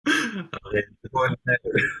Okay, one now.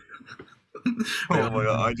 Wait, Oh my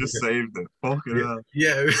god, I just saved it. Fucking yeah, hell.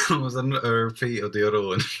 yeah, it was a repeat of the other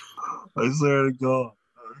one. I swear to God.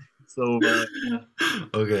 So bad.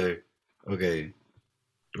 Okay, okay,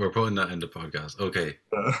 we're putting that in the podcast. Okay,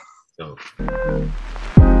 so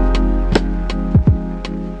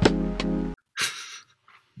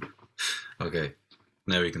okay,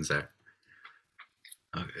 now we can start.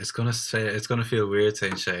 Okay, it's gonna feel weird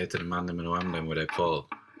saying shout out to the man them and wham them without Paul.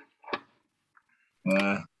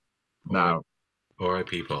 Now,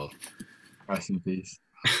 R.I.P. Paul. rest in peace.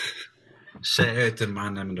 Shout out to the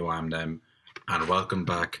man them and the wham them, and welcome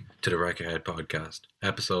back to the Record Head podcast,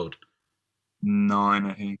 episode 9,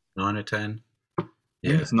 I think. 9 or 10. I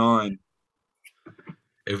think it's 9.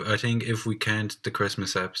 I think if we count the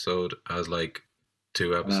Christmas episode as like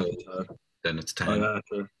 2 episodes, then it's 10. Oh, yeah,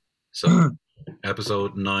 true. So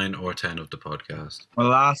episode 9 or 10 of the podcast. Well,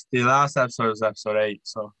 the last episode was episode 8,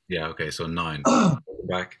 so. Yeah, okay, so 9.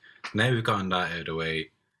 Back. Now we've gotten that out of the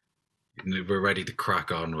way. We're ready to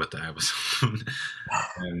crack on with the episode.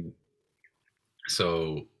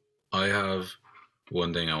 So I have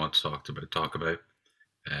one thing I want to talk about.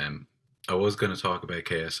 I was going to talk about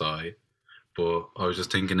KSI, but I was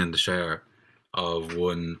just thinking in the shower of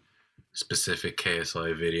one specific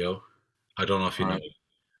KSI video. I don't know if you know.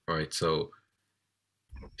 Right, so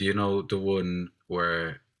do you know the one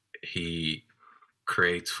where he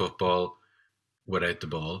creates football without the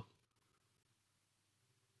ball?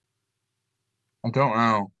 I don't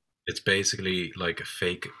know. It's basically like a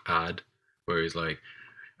fake ad where he's like,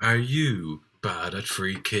 "Are you bad at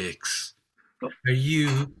free kicks? Are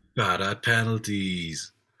you bad at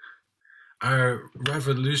penalties? Our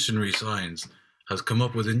revolutionary science has come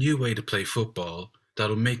up with a new way to play football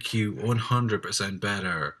that'll make you 100%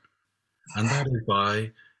 better. And that is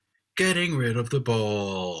by getting rid of the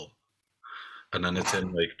ball." And then it's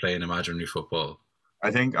him like playing imaginary football. I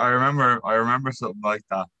think I remember something like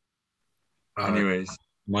that. Anyways.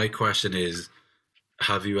 My question is,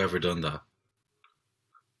 have you ever done that?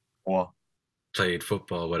 What? Played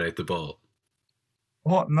football without the ball?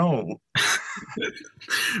 What? No.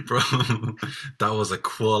 Bro, that was a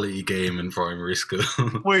quality game in primary school.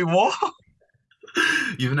 Wait, what?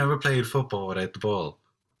 You've never played football without the ball?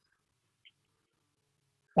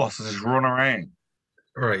 What, so just run around?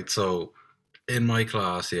 Right, so in my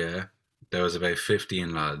class, yeah, there was about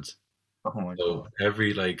 15 lads. Oh my So God.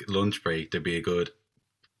 every like lunch break there'd be a good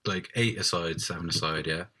like 8 aside, 7 aside,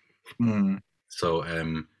 yeah. So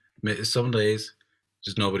some days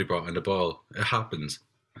just nobody brought in the ball. It happens.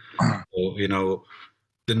 So, you know,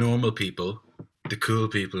 the normal people, the cool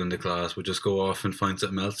people in the class would just go off and find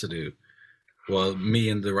something else to do, while me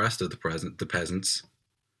and the rest of the peasants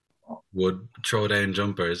would throw down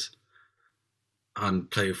jumpers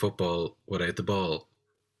and play football without the ball.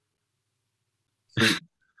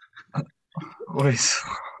 Wait,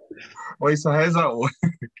 so how's that work?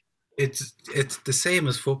 It's the same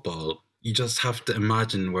as football. You just have to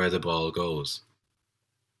imagine where the ball goes.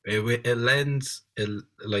 It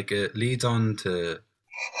leads on to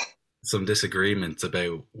some disagreements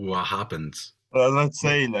about what happens. Well, let's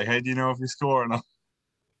say, like, how do you know if you score or not?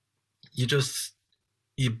 You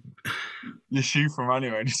shoot from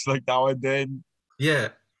anywhere, just like that one then. Yeah.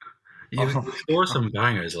 You score some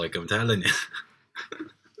bangers, like I'm telling you.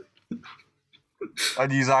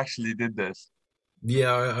 And you actually did this.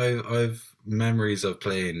 Yeah, I've memories of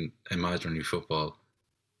playing imaginary football.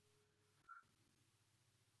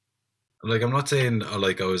 Like I'm not saying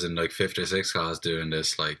like I was in like 5th or 6th class doing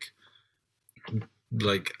this. Like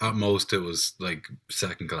at most it was like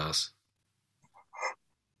 2nd class.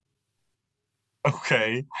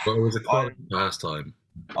 Okay. But it was a quality pastime.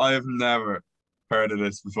 I have never heard of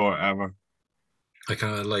this before, ever. I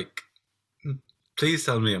kind of like. Please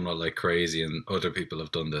tell me I'm not like crazy and other people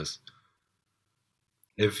have done this.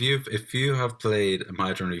 If you have played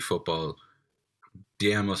imaginary football,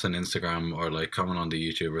 DM us on Instagram or like comment on the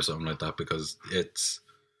YouTube or something like that, because it's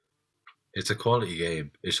a quality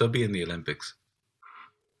game. It should be in the Olympics.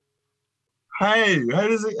 Hey, how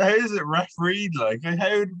does it refereed? Like,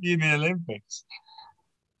 how would it be in the Olympics?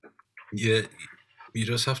 Yeah, you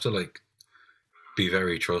just have to like be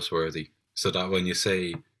very trustworthy, so that when you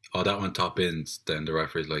say, "Oh, that one top ins," then the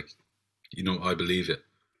referee's like, "You know, I believe it.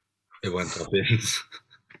 It went top ins."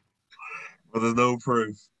 But there's no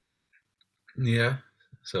proof. Yeah,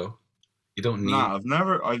 so you don't need. Nah, I've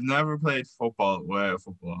never played football without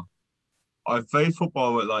football. I've played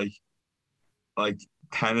football with like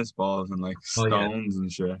tennis balls and like stones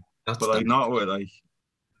and shit, but like not with like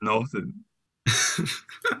nothing.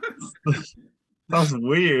 That's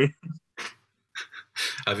weird.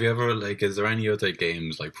 Have you ever is there any other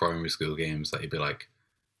games like primary school games that you'd be like,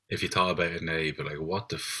 if you thought about it now, you'd be like, what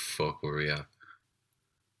the fuck were we at?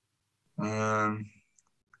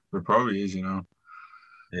 There probably is,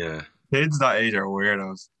 Yeah. Kids that age are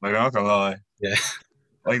weirdos. Like, I'm not gonna lie. Yeah.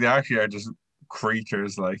 Like, they actually are just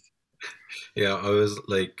creatures. Like, Yeah, I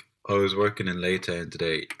was working in Laytown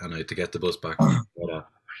today, and I had to get the bus back from Florida.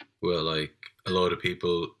 Well, like a lot of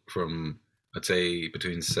people from I'd say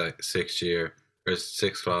between sixth year or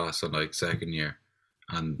sixth class and like second year,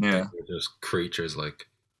 and they yeah, were just creatures. Like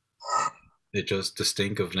the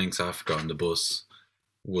stink of Lynx Africa on the bus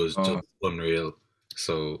was just oh, unreal.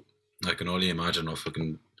 So I can only imagine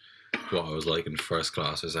what I was like in first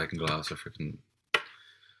class or second class or freaking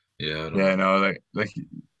yeah. I don't yeah, know. no, like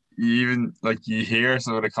you even like you hear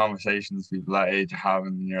some of the conversations people that age are having,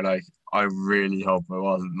 and you're like, I really hope I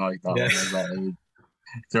wasn't like that Yeah, when I was that age.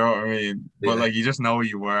 Do you know what I mean? But yeah. like, you just know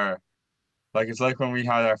you were. Like, it's like when we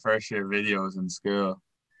had our first year videos in school.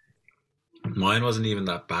 Mine wasn't even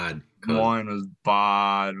that bad because. Mine was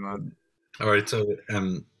bad, man. All right, so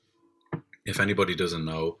if anybody doesn't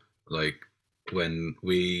know, like when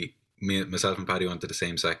myself and Paddy went to the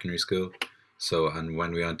same secondary school, so and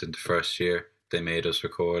when we went into first year, they made us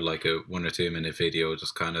record like a 1 or 2 minute video,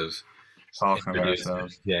 just kind of Talking about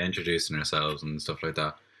ourselves. introducing ourselves and stuff like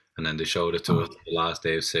that, and then they showed it to us the last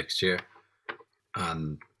day of sixth year,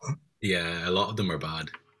 and yeah, a lot of them were bad.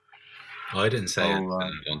 I didn't say Oh, anything, man.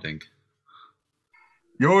 I don't think.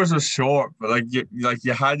 Yours was short, but like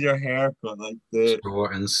you had your hair cut like the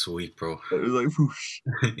Short and sweet, bro. it was like whoosh.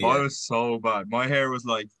 Mine Yeah, was so bad. My hair was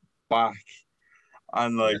like back,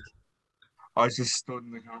 and yeah, like I just stood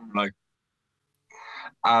in the camera like,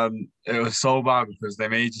 and it was so bad because they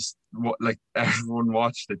made just what like everyone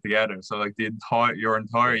watched it together. So like your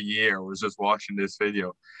entire yeah. year was just watching this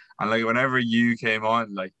video, and like whenever you came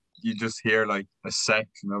on, like you just hear like a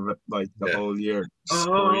section of it, like the Yeah. whole year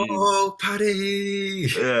scream. Oh, Paddy!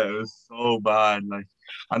 Yeah, it was so bad. Like,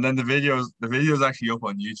 and then the videos actually up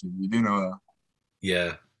on YouTube. You do know that?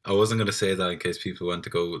 Yeah, I wasn't gonna say that in case people want to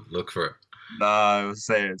go look for it. Nah, I was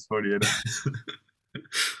saying it's funny,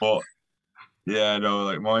 but yeah, no,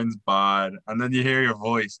 like mine's bad. And then you hear your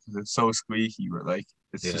voice because it's so squeaky, but like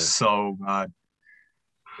it's Yeah, just so bad.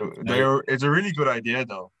 I It's a really good idea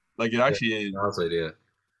though. Like it yeah, actually is. that's the idea.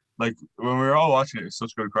 Like when we were all watching it, it was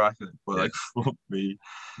such good crack in it. But Yeah, like fuck me.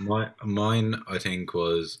 mine I think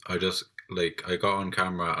was I just I got on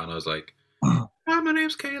camera and I was like, "Hi, my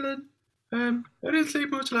name's Kaelin. I didn't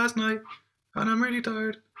sleep much last night, and I'm really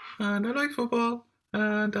tired, and I like football,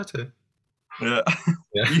 and that's it." Yeah.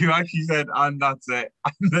 Yeah, You actually said, and that's it.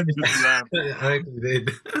 And then just left. I actually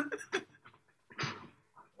did.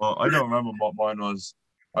 Well, I don't remember what mine was.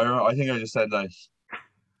 I think I just said like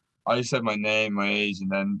I just said my name, my age, and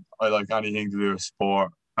then I like anything to do with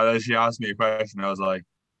sport. And then she asked me a question. I was like,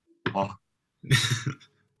 "Oh,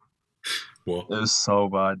 What? it was so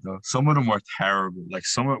bad though." Some of them were terrible. Like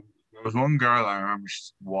there was one girl I remember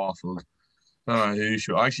she waffled. I don't know who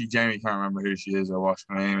she. Actually, Jamie can't remember who she is or what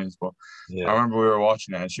her name is, but I Yeah, remember we were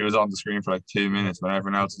watching it and she was on the screen for like 2 minutes when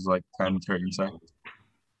everyone else was like 10, 30 seconds. and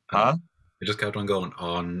Huh? it just kept on going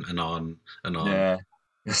on and on and on. Yeah,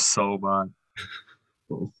 it's so bad.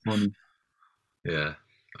 But it was funny. Yeah,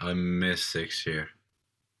 I miss sixth year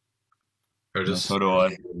or Yeah, just so do I.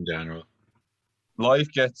 in general.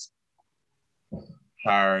 Life gets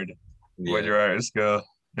hard when Yeah, you're out of school.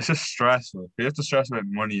 It's just stressful. You have to stress about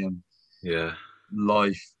money and yeah.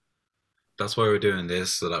 life. That's why we're doing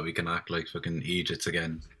this so that we can act like fucking Egypts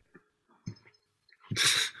again.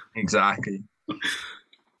 Exactly.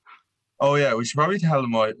 Oh yeah, we should probably tell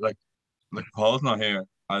them why like Paul's not here,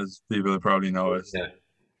 as people have probably noticed. Yeah.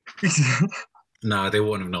 No, they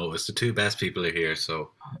wouldn't have noticed. The two best people are here,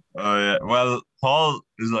 so Oh yeah. Well, Paul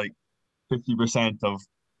is like 50% of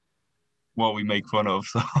what we make fun of.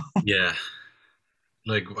 So yeah.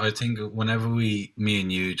 Like I think whenever me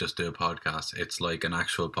and you just do a podcast, it's like an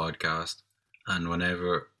actual podcast, and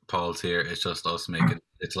whenever Paul's here, it's just us making.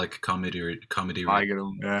 It's like a comedy I get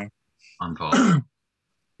him. Yeah. on Paul.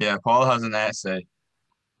 Yeah. Paul has an essay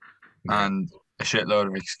Yeah, and a shitload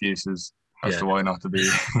of excuses as yeah. to why not to be. He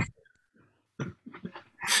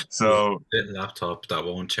has So a laptop that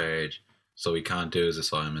won't charge, so he can't do his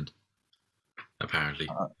assignment. Apparently,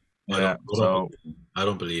 I yeah. don't. So I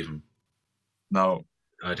don't believe him. no,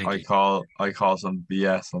 I think I call some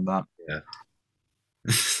BS on that. yeah.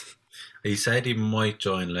 He said he might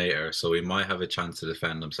join later, so he might have a chance to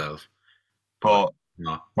defend himself. But But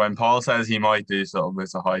no, when Paul says he might do something,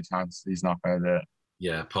 it's a high chance he's not going to do it.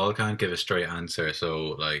 yeah, Paul can't give a straight answer.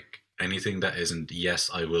 So anything that isn't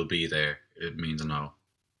yes, I will be there, it means no.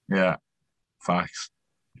 Yeah. Facts.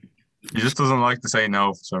 He just doesn't like to say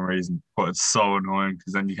no for some reason, but it's so annoying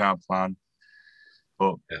because then you can't plan.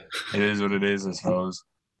 But it is what it is, I suppose.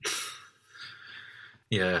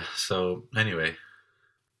 Yeah. So anyway,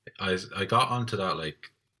 I got onto that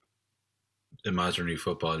like imaginary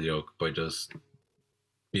football joke by just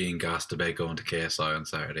being gassed about going to KSI on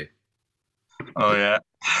Saturday. Oh yeah.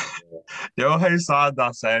 You know how sad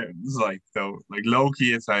that sounds like though? Like low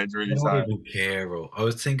key it sounds really I don't sad. even care, bro. I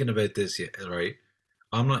was thinking about this, right?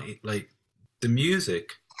 I'm not like the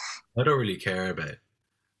music. I don't really care about,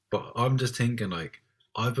 but I'm just thinking like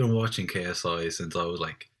I've been watching KSI since I was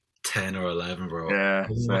like 10 or 11, bro. Yeah, I've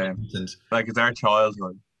been same. watching since Like it's our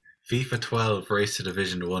childhood. FIFA 12 Race to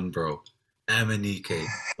Division 1, bro. Emanike.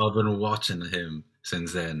 I've been watching him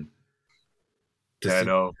since then. Yeah, I To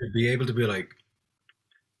know. be able to be like,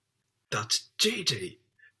 that's JJ.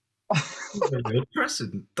 A real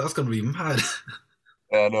person. That's gonna be mad.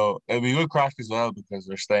 Yeah, no. It'll be good crack as well because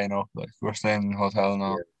we're staying up. Like we're staying in a hotel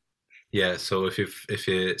now. Yeah. Yeah. So if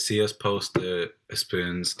you see us post a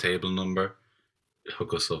spoon's table number,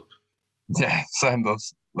 hook us up. Yeah, send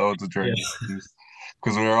us loads of Yeah. drinks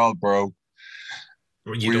because we're all broke.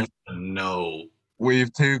 You We've don't know.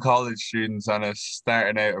 we've two college students and a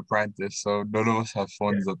starting out apprentice, so none of us have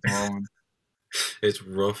funds at the moment. It's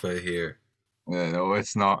rough out here. Yeah, no,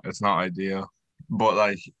 it's not ideal. But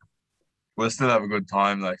like we'll still have a good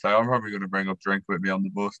time. Like I'm probably gonna bring up drink with me on the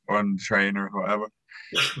bus or on the train or whatever.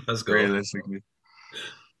 Let's go. Realistically.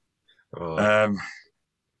 Oh, Um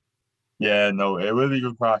yeah, no, it will be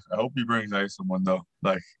good crack. I hope he brings out someone though.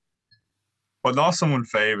 Like but not someone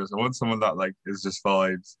famous. I want someone that like is just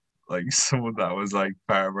vibes. Like someone that was like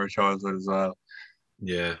part of our childhood as well.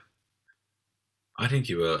 yeah. I think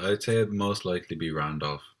you will. I'd say it'd most likely be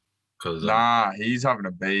Randolph. Because Nah, he's having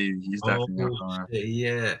a baby. He's oh definitely not gonna. shit,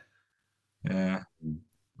 yeah. Yeah.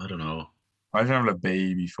 I don't know. I should have a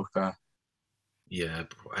baby. Fuck that. Yeah,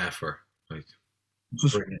 effort. Like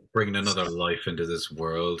Just bringing another life into this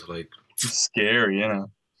world. Like, scary, you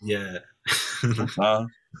know. yeah. Nah,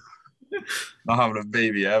 not having a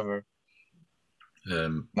baby ever.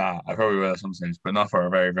 um, Nah, I probably will at some stage, but not for a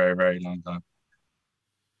very, very, very long time.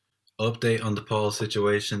 update on the Paul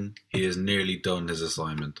situation. He has nearly done his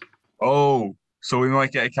assignment. Oh, so we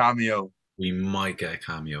might get a cameo. We might get a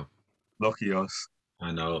cameo. Lucky us.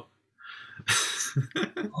 I know.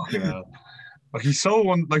 Fucking hell. Like he's so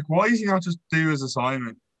like why does he not just do his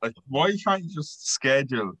assignment? Like why can't you just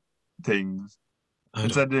schedule things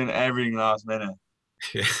instead of doing everything last minute?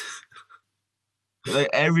 Yeah. Like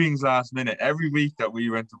everything's last minute. Every week that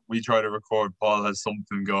we try to record, Paul has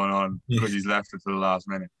something going on because he's left it to the last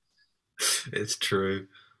minute. It's true.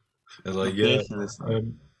 It's like, Ridiculous.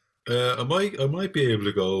 yeah, I might be able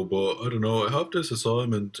to go, but I don't know. I have this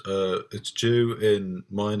assignment. It's due in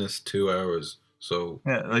 -2 hours. So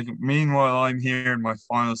yeah, like meanwhile I'm here in my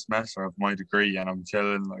final semester of my degree and I'm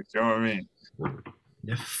chilling. Like, do you know what I mean?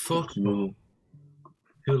 yeah, fuck. Who,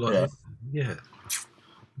 Like, yeah, yeah.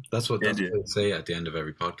 That's what they say at the end of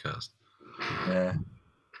every podcast. Yeah,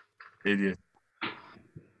 idiot.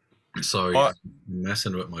 Sorry, What? I'm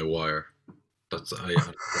messing with my wire. That's I.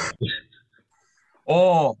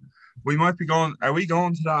 Oh, we might be going. Are we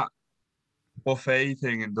going to that buffet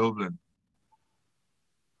thing in Dublin?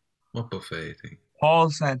 What buffet thing? Paul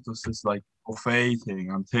sent us this like buffet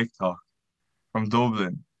thing on TikTok from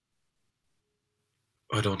Dublin.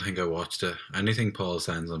 I don't think I watched it. Anything Paul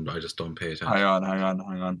sends, I just don't pay attention. Hang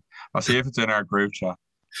on. I'll see if it's in our group chat.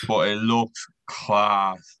 But it looks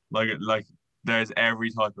class. Like there's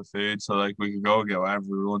every type of food, so like we could go get whatever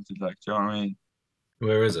we wanted. Like, do you know what I mean?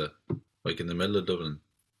 Where is it? Like in the middle of Dublin?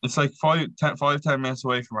 It's like 10 minutes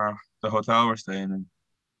away from the hotel we're staying in.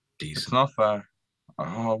 Decent. It's not far.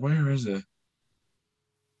 Oh, where is it?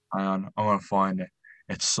 Hang on, I'm gonna find it.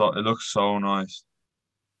 It looks so nice.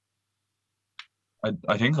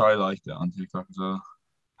 I think I liked it on TikTok as well.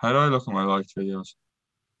 How do I look at my liked videos?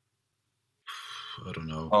 I don't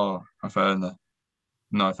know. Oh, I found it.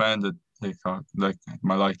 No, I found the TikTok, like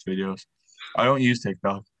my liked videos. I don't use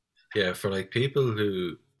TikTok. Yeah, for like people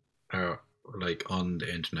who are like on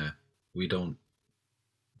the internet,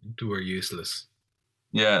 we're useless.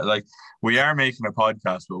 Yeah, like we are making a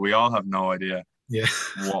podcast, but we all have no idea Yeah.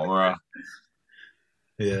 what we're at.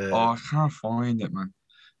 Yeah. Oh, I can't find it, man.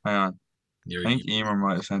 Hang on. I think Emer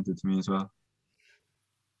might have sent it to me as well.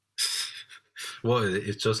 What?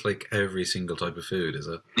 It's just like every single type of food, is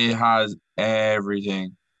it? It has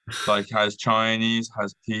everything. Like has Chinese,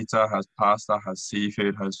 has pizza, has pasta, has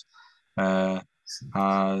seafood, has I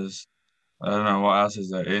don't know what else is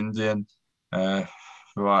there. Indian,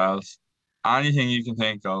 what else? Anything you can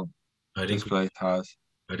think of, this place has.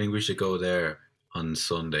 I think we should go there on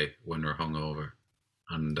Sunday when we're hungover,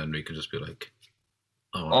 and then we can just be like,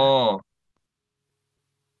 oh.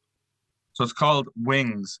 So it's called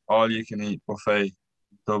Wings, all you can eat buffet,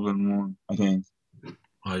 Dublin one, I think.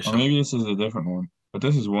 Or maybe this is a different one, but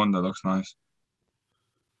this is one that looks nice.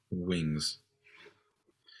 Wings.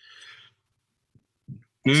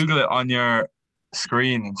 Google it on your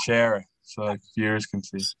screen and share it so like viewers can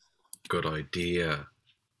see. Good idea.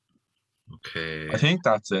 Okay. I think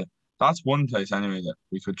that's it. That's one place anyway that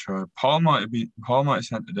we could try. Paul might have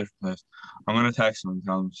sent a different place. I'm gonna text him and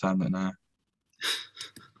tell him to send it now.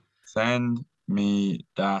 Send me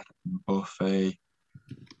that buffet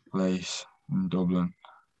place in Dublin.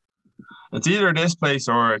 It's either this place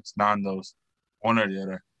or it's Nando's. One or the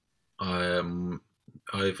other.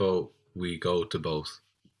 I vote we go to both.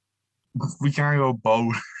 We can't go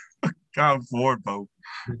both. Can't afford both.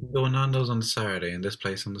 We can go Nando's on the Saturday and this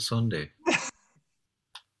place on the Sunday.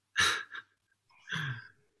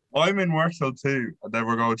 I'm in work till 2, and then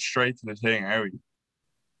we're going straight to the thing, are we?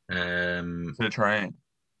 To the train.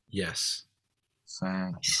 Yes.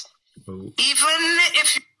 Same. Oh.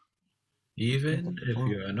 Even if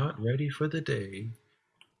you are not ready for the day,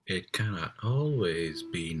 it cannot always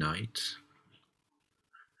be night.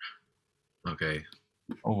 Okay.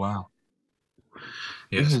 Oh wow.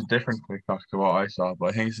 Yes. This is a different TikTok to what I saw, but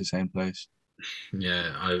I think it's the same place.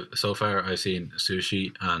 Yeah, so far I've seen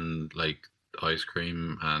sushi and like ice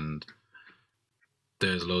cream, and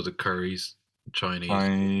there's loads of curries,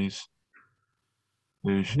 Chinese.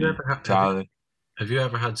 Sushi. Salad. Have you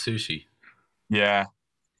ever had sushi? Yeah.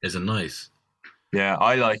 Is it nice? Yeah,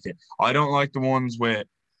 I like it. I don't like the ones with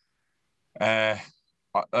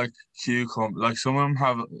like cucumber. Like some of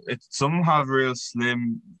them have real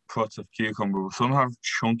slim cuts of cucumber, but some have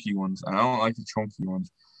chunky ones, and I don't like the chunky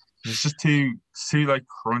ones. It's just too like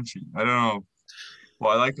crunchy. I don't know.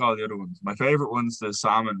 Well, I like all the other ones. My favorite one's the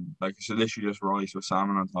salmon. Like it's literally just rice with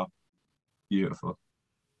salmon on top. Beautiful.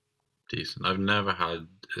 Decent. I've never had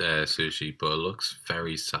sushi, but it looks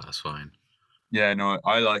very satisfying. Yeah, no,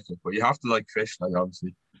 I like it, but you have to like fish, like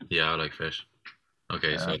obviously. Yeah, I like fish.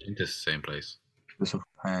 Okay, so I think this is the same place. This is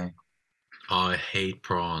paying. Oh, I hate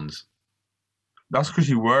prawns. That's because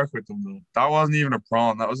you work with them, though. That wasn't even a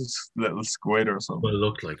prawn. That was a little squid or something. But it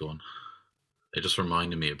looked like one. It just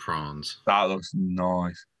reminded me of prawns. That looks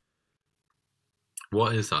nice.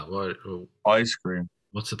 What is that? What? Ice cream.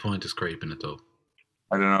 What's the point of scraping it, though?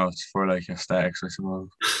 I don't know. It's for like aesthetics, I suppose.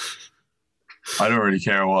 I don't really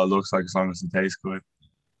care what it looks like as long as it tastes good.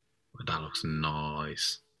 That looks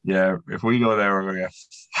nice. Yeah, if we go there, we're gonna get.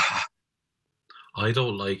 I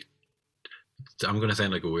don't like. I'm gonna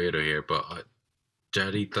sound like a weirdo here, but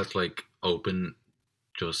jelly that's like open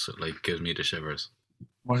just like gives me the shivers.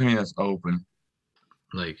 What do you mean that's open?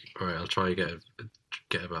 Like, all right, I'll try to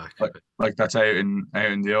get it back. Like that's out in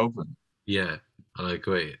the open. Yeah, I like.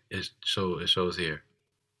 Wait, it shows here.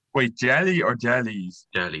 Wait, jelly or jellies?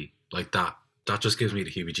 Jelly, like that. That just gives me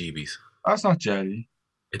the heebie-jeebies. That's not jelly.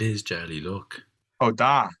 It is jelly. Look. Oh,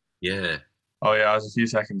 that. Yeah. Oh yeah, I was a few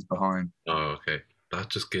seconds behind. Oh, okay. That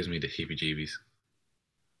just gives me the heebie-jeebies.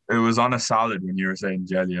 It was on a salad when you were saying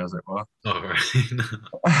jelly. I was like, what? Oh,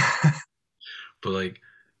 right. But like,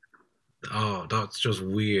 oh, that's just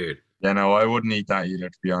weird. Yeah, no, I wouldn't eat that either,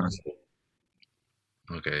 to be honest.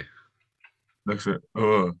 Okay. Looks at.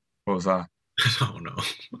 Oh, what was that? I don't know.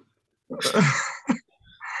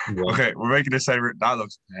 Okay, we're making this favorite. That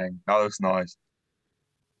looks dang. That looks nice.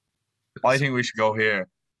 I think we should go here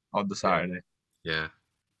on the Saturday. Yeah.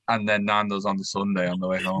 And then Nando's on the Sunday on the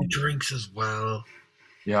way home. Drinks as well.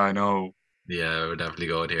 Yeah, I know. Yeah, we're definitely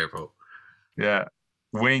going here, bro. Yeah.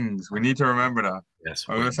 Wings. We need to remember that. Yes.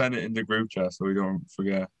 I'm going to send it in the group chat so we don't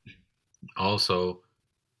forget. Also,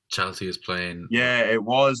 Chelsea is playing. Yeah, it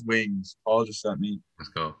was Wings. Paul just sent me. Let's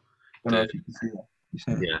go. I don't know if you can see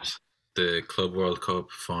that. Yes. The Club World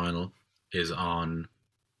Cup final is on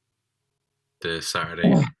the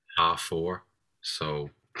Saturday 4:30. So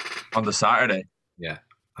on the Saturday. Yeah.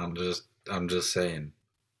 I'm just saying.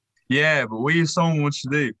 Yeah, but we have so much to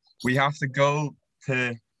do. We have to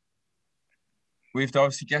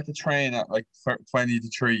obviously get the train at like 20 to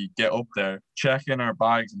 3, get up there, check in our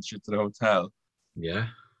bags and shit to the hotel. Yeah.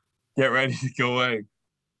 Get ready to go out.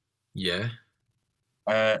 Yeah.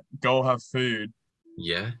 Go have food.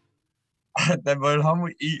 Yeah. And then by the time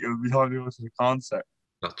we eat, it'll be time to go to the concert.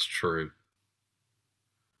 That's true.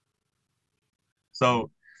 So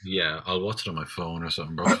yeah, I'll watch it on my phone or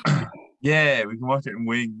something, bro. Yeah, we can watch it in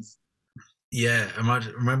Wings. Yeah,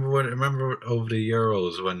 remember over the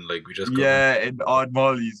Euros when like we just in Odd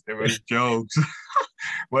Molly's it was jokes.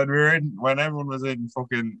 when everyone was in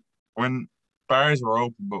fucking when bars were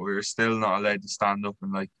open, but we were still not allowed to stand up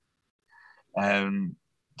and like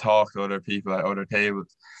talk to other people at other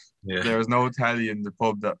tables. Yeah. There was no telly in the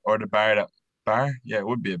pub or the bar. Yeah, it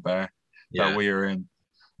would be a bar that we were in.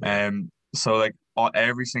 Yeah. So like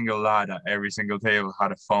every single lad at every single table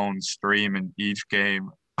had a phone streaming each game,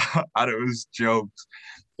 and it was jokes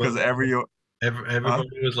because everybody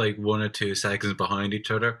was like 1 or 2 seconds behind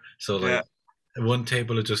each other. So like one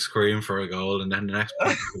table would just scream for a goal, and then the next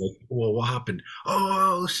person would be like, "Whoa, what happened?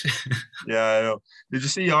 Oh shit!" Yeah, I know. Did you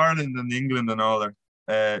see Ireland and England and all that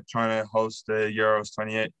trying to host the Euros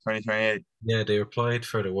 2028? Yeah, they applied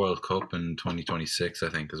for the World Cup in 2026, I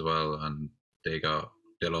think, as well, and they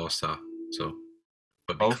lost that. So,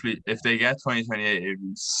 but hopefully, if they get 2028, it'd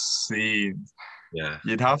be seen. Yeah,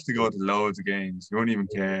 you'd have to go to loads of games. You wouldn't even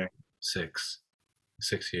care. 6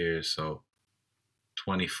 years, so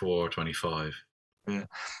 24, 25. Yeah.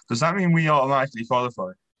 Does that mean we automatically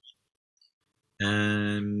qualify?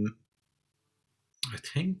 I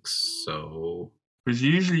think so. Because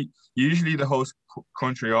usually the host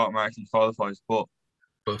country automatically qualifies, but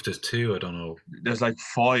if there's 2, I don't know. There's like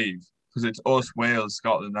 5 because it's us, Wales,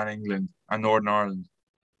 Scotland, and England, and Northern Ireland.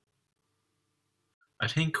 I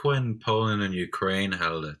think when Poland and Ukraine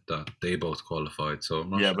held it, that they both qualified. So I'm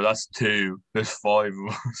not sure. But that's 2. There's 5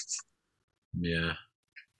 of us. Yeah.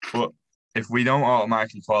 But if we don't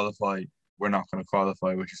automatically qualify, we're not going to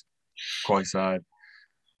qualify, which is quite sad.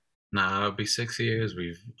 Nah, it'll be 6 years.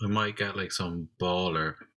 We might get like some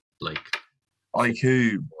baller, like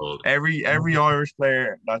who? Every Irish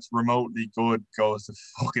player that's remotely good goes to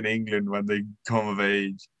fucking England when they come of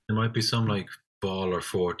age. There might be some like baller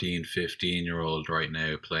 14, 15-year-old right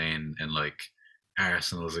now playing in like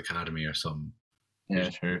Arsenal's academy or something. Yeah,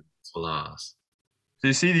 true. Class. Do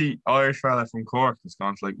you see the Irish fella from Cork that's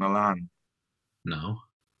gone to like Milan? No.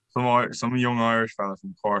 Some young Irish fella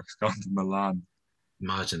from Cork's gone to Milan.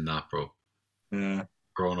 Imagine that, bro. Yeah.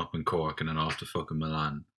 Growing up in Cork and then off to fucking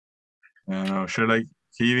Milan. I know. Sure, like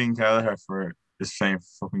Keelan Kelleher for his playing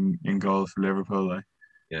fucking in goal for Liverpool. Like,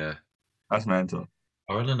 yeah, that's mental.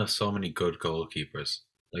 Ireland have so many good goalkeepers.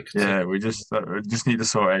 Like, we just need to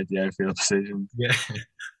sort out the outfield position. Yeah.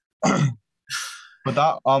 But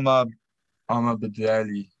that Ama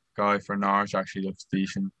Badeli guy for Norwich actually looks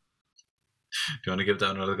decent. Do you want to give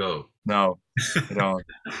that another go? No, I don't.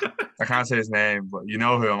 I can't say his name, but you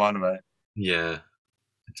know who I'm on about. Yeah,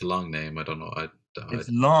 it's a long name. I don't know. It's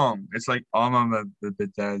long. It's like Ama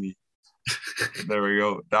Badeli. There we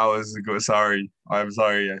go. That was good. I'm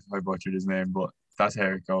sorry if I butchered his name, but that's how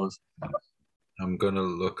it goes. I'm gonna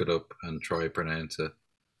look it up and try pronounce it.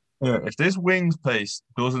 Yeah, if this wings place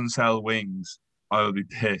doesn't sell wings, I'll be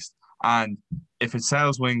pissed. And if it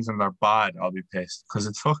sells wings and they're bad, I'll be pissed because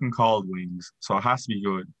it's fucking called wings, so it has to be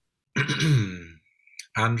good.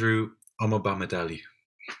 Andrew Omabamadeli.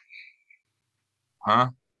 Huh?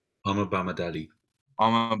 Omabamadeli.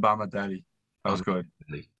 Omabamadeli. That was good.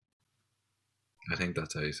 I think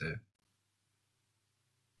that's how you say it.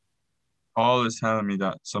 Paul is telling me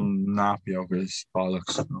that some nappy over his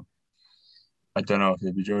bollocks. I don't know if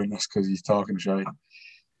he'll be joining us because he's talking shy.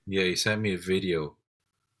 Yeah, he sent me a video.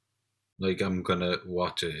 Like, I'm gonna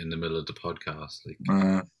watch it in the middle of the podcast.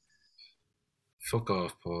 Like, fuck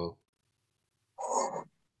off, Paul.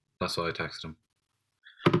 That's why I texted him.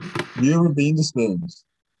 Have you ever been to Spoons?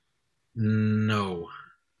 No.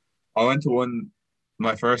 I went to one.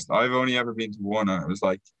 I've only ever been to one. And it was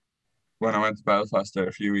like when I went to Belfast there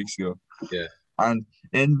a few weeks ago. Yeah. And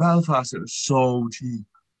in Belfast, it was so cheap.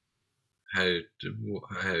 How?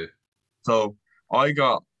 So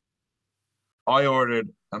I ordered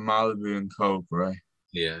a Malibu and Coke, right?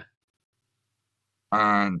 Yeah.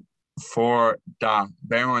 And for that,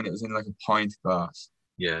 bear in mind it was in like a pint glass.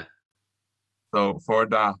 Yeah. So for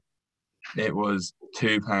that, it was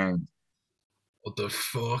 £2. What the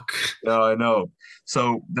fuck? Yeah, I know.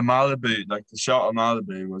 So the Malibu, like the shot of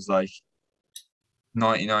Malibu was like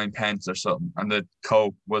 99 pence or something, and the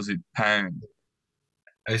Coke was £1.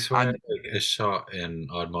 I swear, like a shot in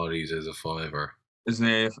Odd Moddies is a £5. Isn't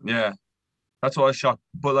it? Yeah. That's what I shot.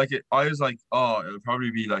 But like I was like, oh, it'll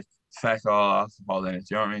probably be like feck all alcohol in it.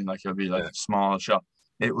 Do you know what I mean? Like it'll be like a small shot.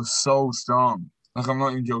 It was so strong. Like I'm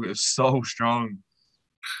not even joking. It was so strong.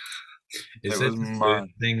 Is it a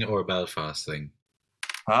Spoons thing or a Belfast thing?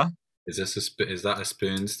 Huh? Is that a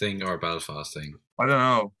Spoons thing or a Belfast thing? I don't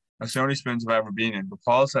know. That's the only Spoons I've ever been in. But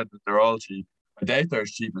Paul said that they're all cheap. I doubt they're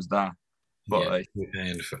as cheap as that. But like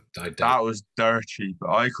that was dirt cheap.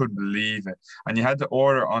 I couldn't believe it. And you had to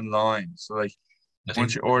order online. So like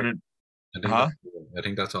once you ordered, I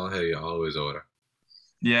think that's all how you always order.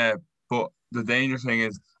 Yeah, but the danger thing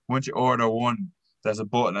is once you order one, there's a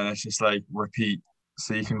button and it's just like repeat.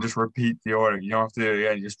 So you can just repeat the order. You don't have to do it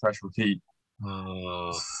again. You just press repeat.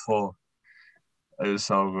 Oh. Fuck. It was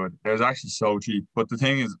so good. It was actually so cheap. But the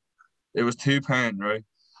thing is, it was £2, right?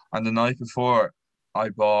 And the night before, I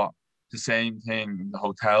bought the same thing in the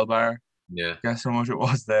hotel bar. Yeah. Guess how much it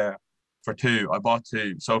was there for two? I bought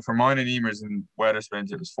two. So for mine and Emer's in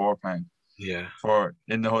Wetherspoons, it was £4. Yeah. For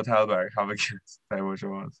in the hotel bar, have a guess how much it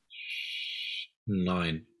was?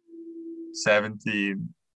 9.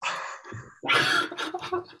 17.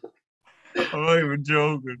 I'm not even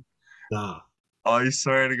joking. Nah. I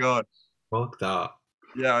swear to God. Fuck that.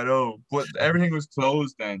 Yeah, I know. But everything was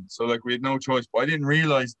closed then. So like we had no choice. But I didn't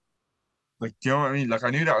realise, like, do you know what I mean? Like I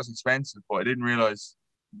knew that was expensive, but I didn't realise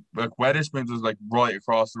like Wetherspoons was like right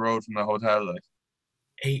across the road from the hotel. Like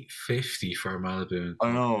 $8.50 for Malibu.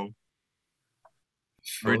 I know.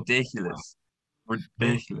 Fuck. Ridiculous.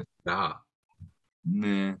 Ridiculous. Nah.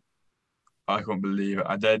 Nah. I couldn't believe it.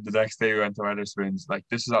 And then the next day we went to Wetherspoons. Like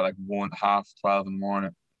this is at like 1:30 in the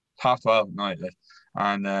morning. 12:30 at night, like.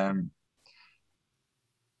 And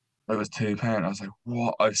it was £2. I was like,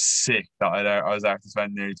 what? I was sick that I was after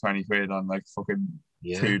spending nearly 20 quid on like fucking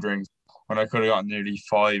 2 drinks when I could have gotten nearly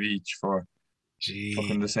 5 each for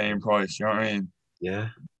fucking the same price. You know what I mean? Yeah.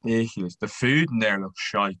 Ridiculous. The food in there looks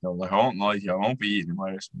shite though. Like I won't lie to you, I won't be eating in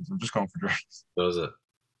Wetherspoons. I'm just going for drinks. Does it?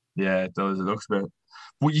 Yeah, it does. It looks a bit.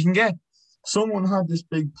 But you can get. Someone had this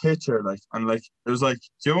big pitcher, like, and like it was like,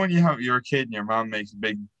 do you know when you're a kid and your mom makes a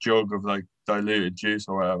big jug of like diluted juice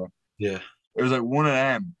or whatever? Yeah. It was like one of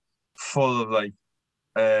them full of like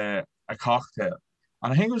a cocktail.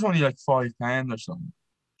 And I think it was only like £5 or something.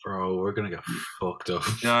 Bro, we're gonna get fucked up.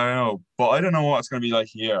 Yeah, I know. But I don't know what it's gonna be like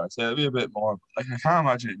here. I'd say it'll be a bit more. Like I can't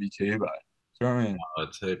imagine it'd be too bad. Do you know what I mean?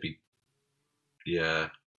 I'd say it'd be, yeah.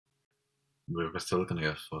 We're still gonna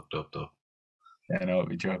get fucked up though. Yeah, no, it'd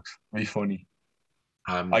be jokes. It'd be funny.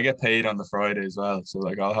 I get paid on the Friday as well, so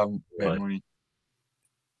like I'll have a bit of money.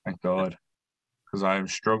 Thank God. Because I'm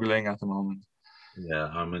struggling at the moment. Yeah,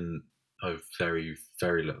 I've very,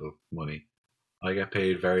 very little money. I get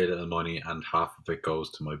paid very little money and half of it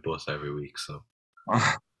goes to my bus every week, so.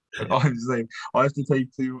 I'm saying I have to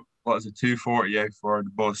take ft.Ye for the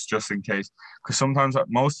bus just in case. Because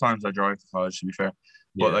most times I drive to college, to be fair.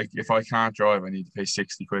 But like if I can't drive, I need to pay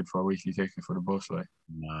 60 quid for a weekly ticket for the bus. Like,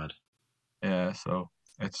 mad. Yeah, so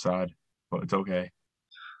it's sad, but it's okay.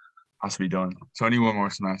 Has to be done. It's only one more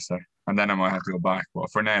semester, and then I might have to go back.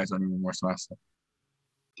 But for now, it's only one more semester.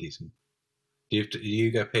 Decent. Do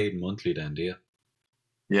you get paid monthly then? Do you?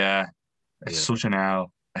 Yeah, it's such an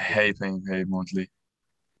L. I hate being paid monthly.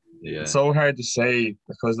 Yeah. It's so hard to save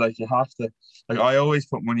because like you have to. Like I always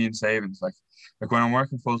put money in savings. Like when I'm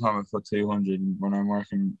working full time, I put 200, and when I'm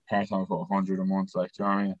working part time, I put 100 a month. Like, do you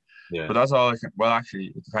know what I mean? Yeah. But that's all I can. Well,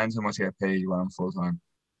 actually, it depends how much I get paid when I'm full time.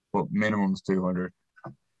 But minimum is 200.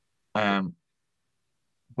 But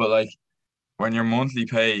like when you're monthly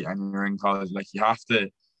pay and you're in college, like you have to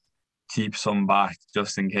keep some back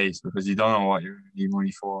just in case because you don't know what you're gonna need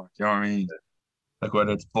money for. Do you know what I mean? Like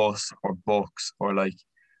whether it's bus or books or like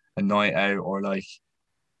a night out or like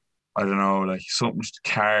I don't know, like something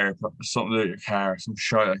something to do with your car, some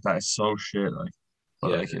shit like that. It's so shit, like.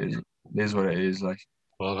 But like it is what it is, like.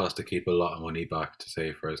 Paul has to keep a lot of money back to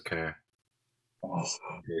save for his car. Oh.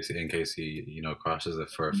 In case he crashes it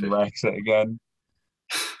for a 50. Wrecks it again.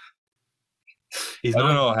 I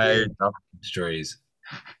don't know how strays.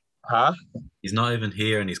 Huh? He's not even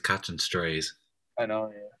here and he's catching strays. I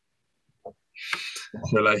know, yeah.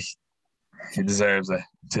 So like he deserves it.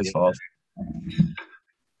 It's his fault.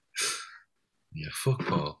 Yeah, fuck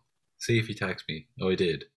Paul. See if he texts me. Oh, he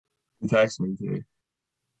did. He texted me too.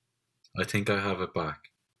 I think I have it back.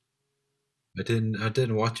 I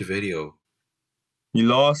didn't watch a video. He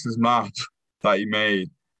lost his map that he made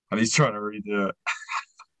and he's trying to redo it.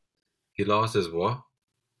 He lost his what?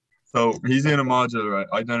 So he's in a module, right?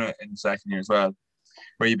 I done it in second year as well,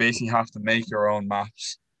 where you basically have to make your own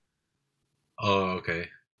maps. Oh, okay.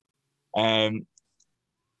 And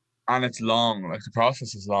it's long, like the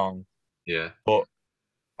process is long. Yeah. But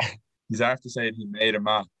he's after saying he made a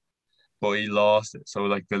map, but he lost it, so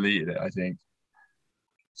like deleted it, I think.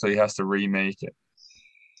 So he has to remake it.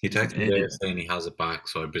 He texted me there saying he has it back,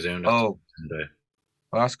 so I presume that's well,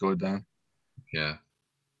 that's good then. Yeah.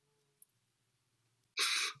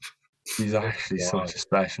 He's actually such a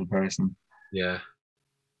special person. Yeah.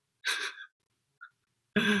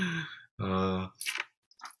 We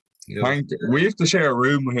have to share a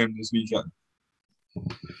room with him this weekend.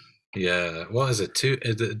 Yeah. What is it?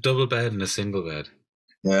 Is it a double bed and a single bed?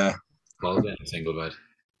 Yeah. Small bed and a single bed.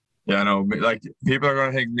 Yeah, I know. Like, people are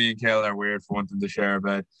gonna think me and Kaelin are weird for wanting to share a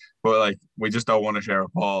bed, but like, we just don't want to share a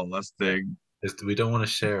Paul. That's the thing. We don't want to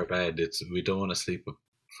share a bed. We don't want to sleep with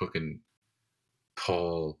fucking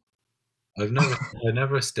Paul. I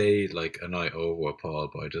never stayed like a night over with Paul,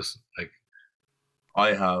 but I just like.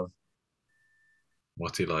 I have.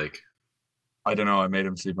 What's he like? I don't know. I made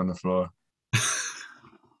him sleep on the floor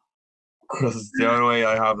because the only way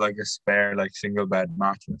I have like a spare like single bed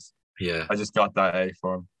mattress. Yeah. I just got that A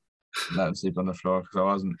for him. Let him sleep on the floor because I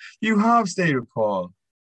wasn't. You have stayed with Paul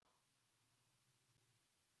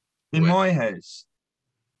in my house.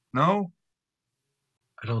 No,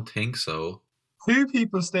 I don't think so. 2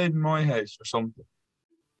 people stayed in my house or something.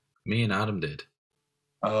 Me and Adam did.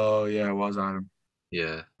 Oh yeah, it was Adam.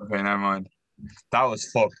 Yeah. Okay, never mind. That was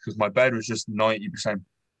fucked because my bed was just 90%.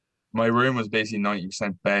 My room was basically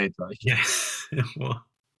 90% bed. Like, Yeah.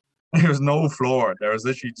 there was no floor. There was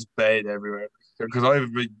literally just bed everywhere. Because I have a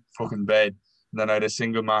big fucking bed, and then I had a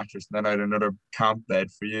single mattress, and then I had another camp bed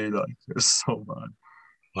for you. Like, it was so bad.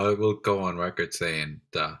 I will go on record saying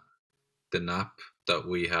that the nap that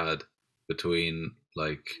we had between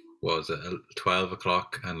like what was it 12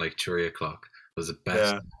 o'clock and like 3 o'clock was the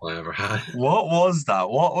best I ever had. What was that?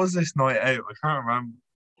 What was this night out? I can't remember.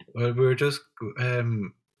 Well, we were just I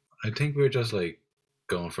think we were just like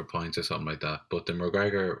going for points or something like that. But the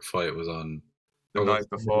McGregor fight was on The night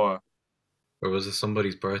before. Or was it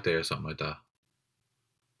somebody's birthday or something like that?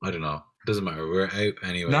 I don't know. Doesn't matter. We were out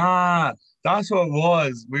anyway. Nah, that's what it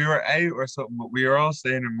was. We were out or something, but we were all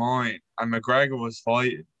staying in mine, and McGregor was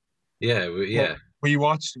fighting. Yeah, yeah. We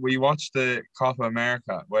watched the Copa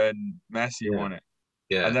America when Messi won it.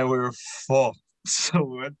 Yeah. And then we were fucked. So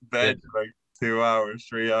we went to bed for like 2 hours,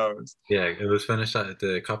 3 hours. Yeah, it was finished at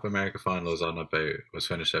the Copa America final was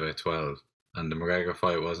finished at about 12. And the McGregor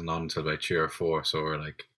fight wasn't on until about 3 or 4, so we're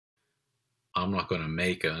like, I'm not gonna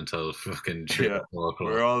make it until fucking 3 or 4 o'clock.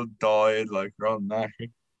 We're all died, like we're all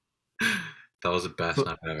knackered. That was the best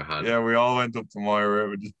nap I ever had. Yeah, we all went up to my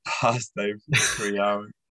room and just passed out for 3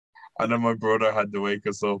 hours. And then my brother had to wake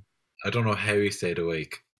us up. I don't know how he stayed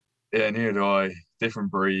awake. Yeah, neither do I. Different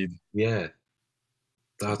breed. Yeah.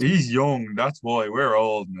 He's young, that's why. We're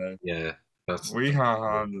old now. Yeah. We can't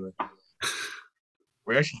handle it.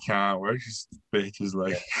 We actually can't. We're just bitches,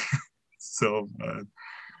 like so bad.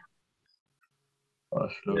 Oh,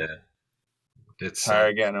 yeah. It's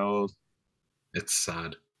hard getting old. It's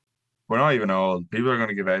sad. We're not even old. People are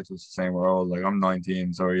gonna give out to us saying we're old. Like, I'm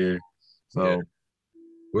 19, so are you. So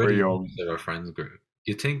we're young. Our friends group.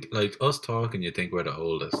 You think like us talking, you think we're the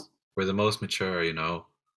oldest. We're the most mature, you know.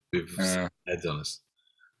 We've heads on us.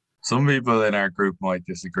 Some people in our group might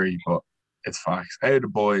disagree, but it's facts. Out of the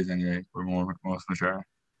boys, anyway, we're most mature.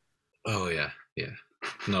 Oh yeah, yeah.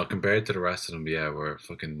 No, compared to the rest of them, yeah, we're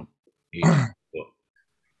fucking easy. But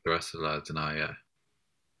the rest of the lads and I, yeah,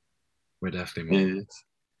 we're definitely more.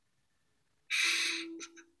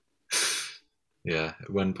 Yeah,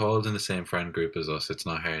 when Paul's in the same friend group as us, it's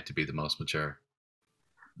not hard to be the most mature.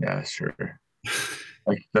 Yeah, sure.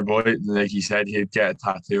 Like the boy, like he said, he'd get a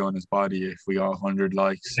tattoo on his body if we got 100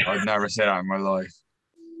 likes. I'd never say that in my life.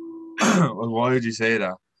 Well, why would you say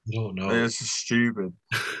that? I don't know. It's stupid.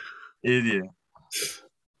 Idiot.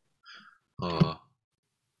 Oh,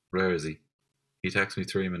 where is he? He texted me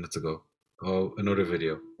 3 minutes ago. Oh, another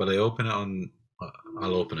video. Will I open it on?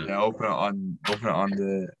 I'll open it. Yeah, open it on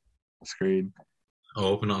the screen. Oh,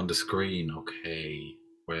 open it on the screen. Okay.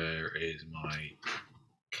 Where is my?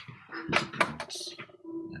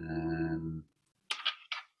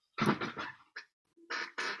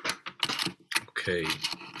 Okay.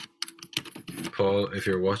 Paul, if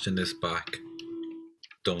you're watching this back,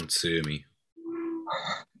 don't sue me.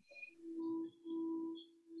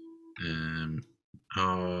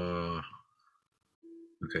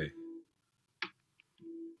 Okay.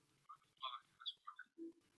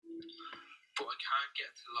 But I can't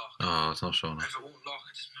get to the lock. Oh, it's not showing up. If it won't lock,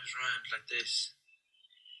 it just moves around like this.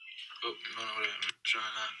 Oh, no, try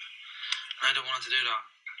that. I don't want to do that.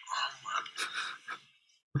 Oh, man.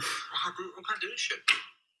 I can't do this shit.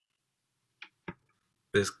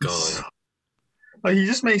 This guy. Like, he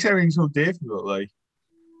just makes everything so difficult, like.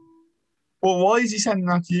 Well, why is he sending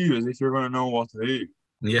that to you as if you're going to know what to do?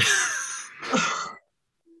 Yeah.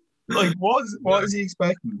 Like, what is he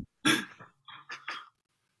expecting?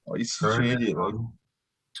 Oh, he's such an idiot. Like.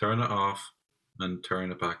 Turn it off and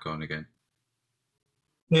turn it back on again.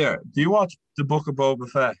 Here, do you watch the Book of Boba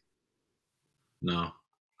Fett? No.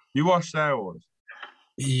 You watch Star Wars?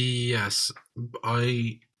 Yes.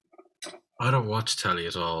 I don't watch telly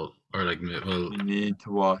at all. Or like, well, you need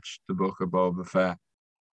to watch the Book of Boba Fett.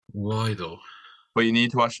 Why though? But you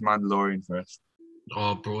need to watch The Mandalorian first.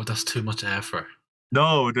 Oh, bro, that's too much effort.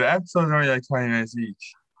 No, the episodes are only like 20 minutes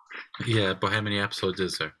each. Yeah, but how many episodes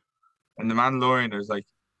is there? And The Mandalorian, there's like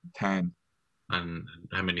 10. And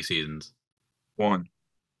how many seasons? 1.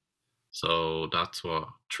 So that's what,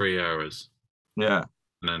 3 hours. Yeah.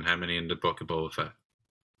 And then how many in the Book of Boba Fett?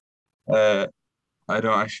 I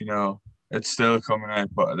don't actually know. It's still coming out,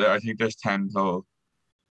 but I think there's 10 total.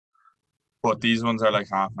 But these ones are like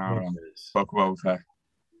half an hour long. Book of Boba Fett.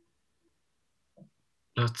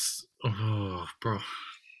 That's bro.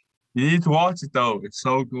 You need to watch it though. It's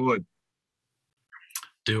so good.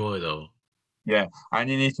 Do I though? Yeah, and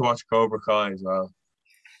you need to watch Cobra Kai as well.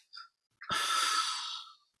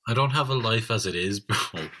 I don't have a life as it is, bro.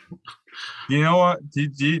 You know what?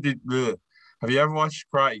 Have you ever watched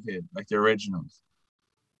Karate Kid, like the originals?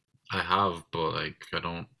 I have, but like I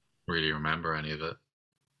don't really remember any of it.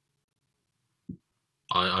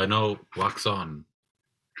 I know Wax On.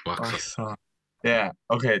 Wax On. Yeah.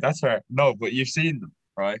 Okay, that's fair. No, but you've seen them,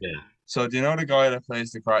 right? Yeah. So do you know the guy that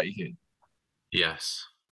plays the Karate Kid? Yes.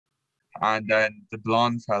 And then the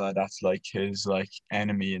blonde fella that's like his like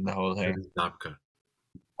enemy in the whole thing. Billy Zabka.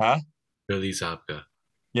 Huh? Billy Zabka.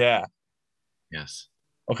 Yeah. Yes.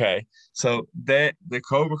 Okay. So the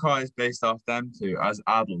Cobra Kai is based off them two as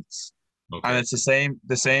adults. Okay. And it's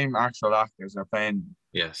the same actual actors are playing.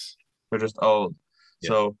 Yes. They're just old. Yeah.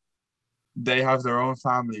 So they have their own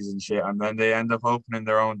families and shit, and then they end up opening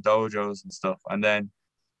their own dojos and stuff. And then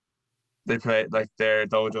they play like their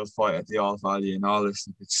dojos fight at the All Valley and all this.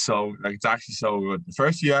 It's so like it's actually so good. The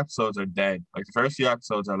first few episodes are dead. Like the first few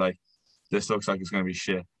episodes are like, this looks like it's gonna be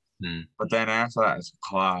shit. But then after that, it's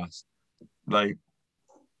class. Like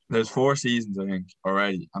there's 4 seasons I think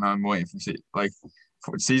already, and I'm waiting for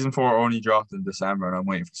season 4 only dropped in December, and I'm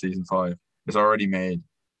waiting for season 5. It's already made.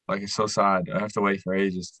 Like it's so sad. I have to wait for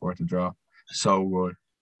ages for it to drop. So good.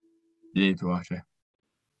 You need to watch it.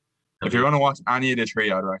 If you're going to watch any of the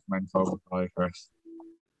 3, I'd recommend Cobra Kai first.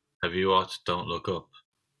 Have you watched Don't Look Up?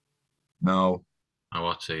 No. I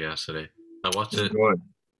watched it yesterday. I watched it. Good.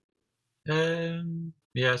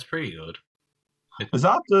 Yeah, it's pretty good. Is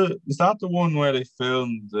that the one where they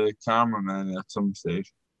filmed the cameraman at some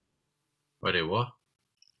stage? Where they what?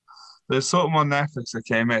 There's something on Netflix that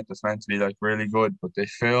came out that's meant to be like really good, but they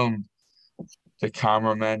filmed the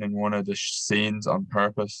cameraman in one of the scenes on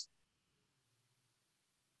purpose.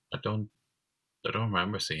 I don't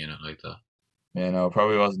remember seeing it like that. Yeah, no, it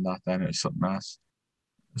probably wasn't that then. It was something else.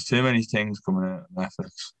 There's too many things coming out on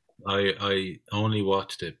Netflix. I only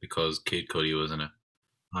watched it because Kid Cudi was in it.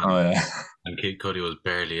 And Kid Cudi was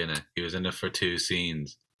barely in it. He was in it for 2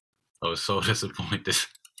 scenes. I was so disappointed.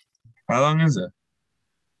 How long is it?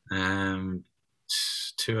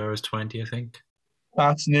 2 hours 20, I think.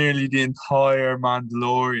 That's nearly the entire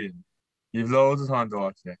Mandalorian. You've loads of time to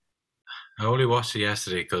watch it. I only watched it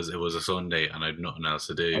yesterday because it was a Sunday and I had nothing else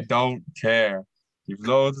to do. I don't care. You've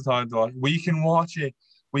loads of time to watch. We can watch it.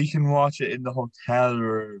 We can watch it in the hotel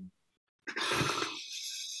room.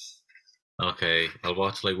 Okay, I'll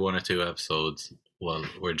watch like 1 or 2 episodes while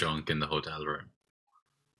we're drunk in the hotel room.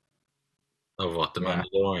 Of what, the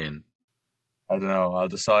Mandalorian? I don't know. I'll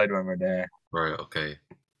decide when we're there. Right, okay.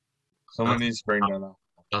 Someone needs to bring that up.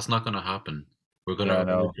 That's not going to happen. We're going to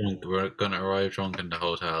arrive drunk. We're going to arrive drunk in the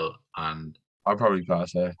hotel, and I'll probably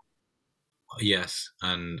pass out. Yes,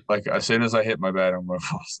 and like as soon as I hit my bed, I'm going to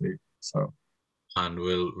fall asleep. So. And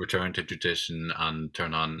we'll return to tradition and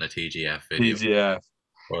turn on a TGF video. TGF.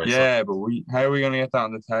 Yeah, but how are we going to get that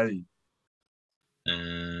on the telly?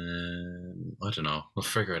 I don't know. We'll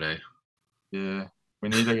figure it out. Yeah, we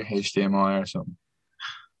need like a HDMI or something.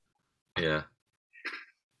 Yeah.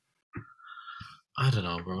 I don't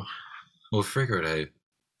know, bro. We'll figure it out.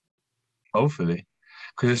 Hopefully,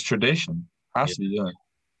 because it's tradition. Has to be done.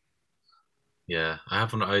 Yeah, I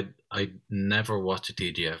haven't. I never watch a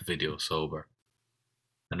TGF video sober.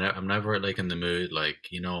 And I'm never like in the mood. Like,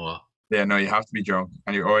 you know what? Yeah, no, you have to be drunk,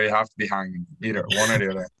 or you have to be hanging. Either one or the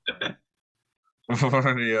other. One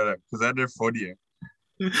or the other, because then they're funnier.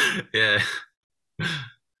 Yeah.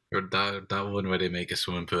 Or that one where they make a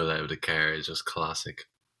swimming pool out of the car is just classic.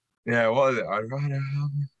 Yeah, what is it? I'd rather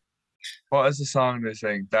have. What is the song they're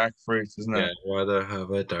saying? Dark Fruits, isn't it? Yeah, I'd rather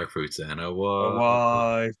have a dark fruits than a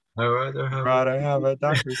wife. I'd rather have a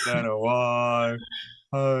dark fruits than a wife.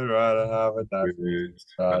 I'd rather have a dark fruits.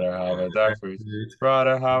 Rather have a dark fruits.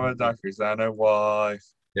 Rather have a dark fruits than a wife.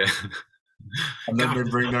 Yeah. And then they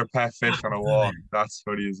bring their pet fish on a walk. That's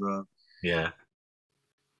funny as well. Yeah.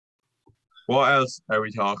 What else are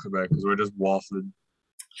we talking about? Because we're just waffling.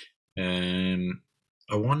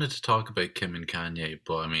 I wanted to talk about Kim and Kanye,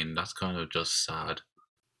 but I mean that's kind of just sad.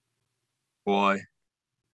 Why?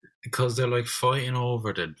 Because they're like fighting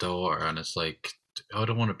over the door, and it's like, I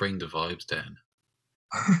don't want to bring the vibes down.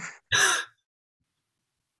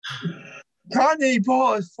 Kanye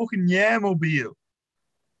bought a fucking Ye-mobile.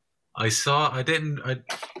 A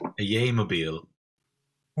Ye-mobile.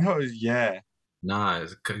 I thought it was Ye. Nah,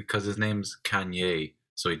 because his name's Kanye,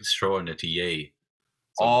 so he's shortened it to Ye.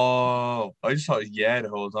 So, oh, I just thought it was Ye the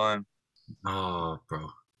whole time. Oh, bro.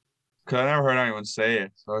 Because I never heard anyone say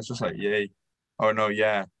it, so it's just like Ye. Oh no,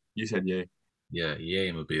 yeah, you said Ye. Yeah,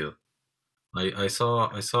 Ye-mobile. I saw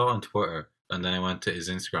on Twitter, and then I went to his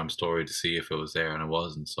Instagram story to see if it was there, and it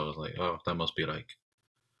wasn't. So I was like, oh, that must be like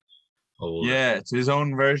old. Yeah, it's his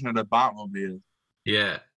own version of the Batmobile.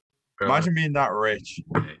 Yeah. Imagine being that rich.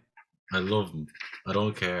 I love him. I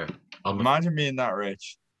don't care. Imagine being that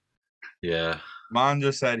rich. Yeah. Man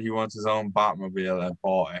just said he wants his own Batmobile and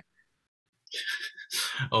bought it.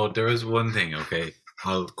 Oh, there is one thing, okay?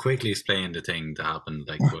 I'll quickly explain the thing that happened,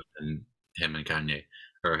 like with him and Kanye,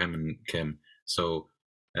 or him and Kim. So,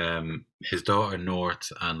 his daughter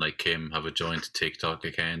North and like Kim have a joint TikTok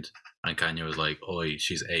account, and Kanye was like, "Oi,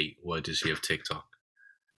 she's 8. Why does she have TikTok?"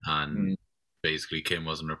 And basically, Kim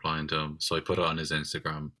wasn't replying to him, so I put it on his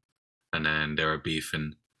Instagram, and then they were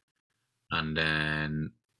beefing, and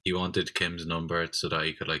then he wanted Kim's number so that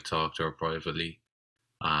he could like talk to her privately,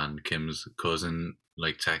 and Kim's cousin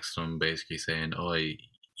like texted him basically saying, "Oh,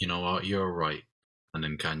 you know what? You're right." And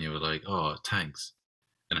then Kanye was like, "Oh, thanks."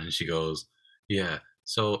 And then she goes, "Yeah.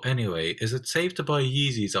 So anyway, is it safe to buy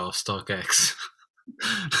Yeezys off StockX?"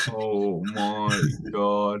 Oh my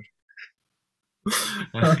god!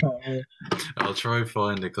 I'll try and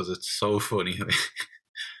find it because it's so funny.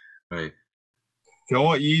 Right. You know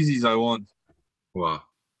what Yeezys I want? What?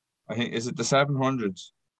 I think is it the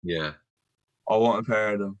 700s? Yeah. I want a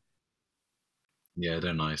pair of them. Yeah,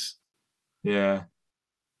 they're nice. Yeah.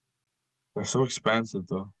 They're so expensive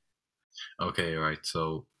though. Okay, right.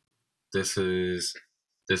 So this is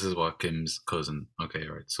what Kim's cousin. Okay,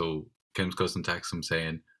 right. So Kim's cousin texts him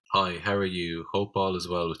saying, "Hi, how are you? Hope all is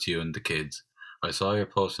well with you and the kids. I saw your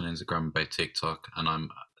post on Instagram about TikTok, and I'm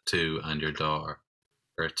too, and your daughter,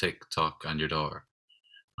 or TikTok and your daughter.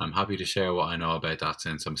 I'm happy to share what I know about that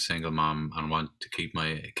since I'm a single mom and want to keep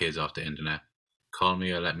my kids off the internet. Call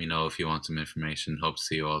me or let me know if you want some information. Hope to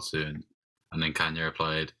see you all soon." And then Kanye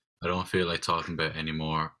replied, "I don't feel like talking about it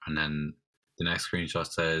anymore." And then the next screenshot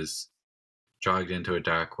says, "Dragged into a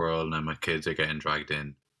dark world and my kids are getting dragged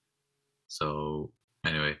in." So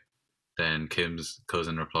anyway, then Kim's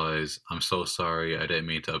cousin replies, "I'm so sorry, I didn't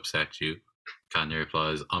mean to upset you." Kanye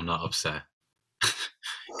replies, "I'm not upset."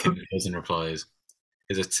 Kim's cousin replies,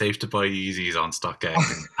 "Is it safe to buy Yeezys on StockX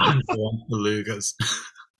and Belugas?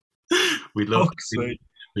 We'd love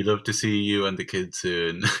to see you and the kids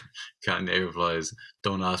soon." Kanye replies,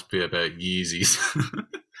 "Don't ask me about Yeezys."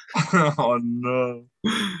 Oh no.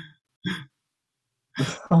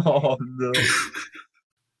 Oh no.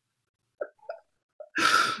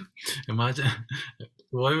 Imagine,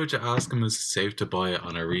 why would you ask him if it's safe to buy it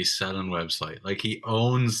on a reselling website? Like, he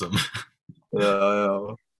owns them.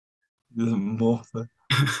 Yeah. This muffin.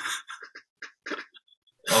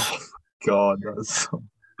 Oh god, that's so.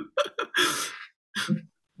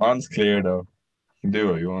 Man's clear though. You can do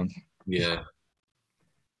what you want. Yeah.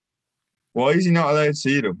 Why is he not allowed to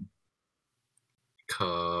see them?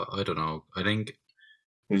 I don't know. I think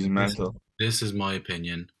he's mental. This is my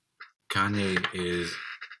opinion. Kanye is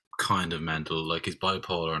kind of mental. Like, he's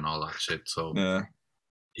bipolar and all that shit. So yeah,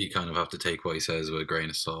 you kind of have to take what he says with a grain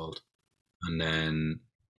of salt. And then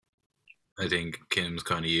I think Kim's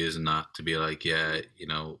kind of using that to be like, yeah, you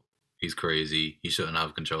know, he's crazy. He shouldn't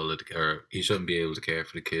have control of or he shouldn't be able to care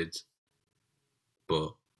for the kids.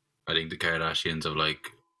 But I think the Kardashians have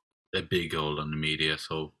like a big hold on the media,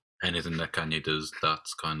 so anything that Kanye does,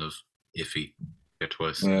 that's kind of iffy. Or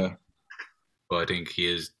twist. Yeah. But I think he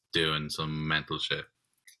is doing some mental shit.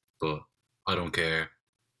 But I don't care.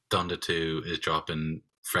 Donda 2 is dropping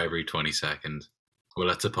February 22nd. Well,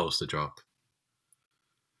 it's supposed to drop.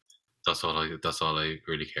 That's all I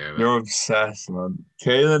really care about. You're obsessed, man.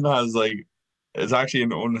 Kaelin has like, it's actually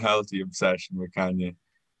an unhealthy obsession with Kanye.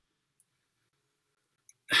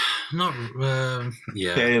 Not,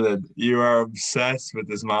 yeah. Kaelin, you are obsessed with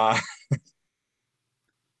this man.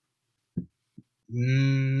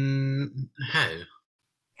 How?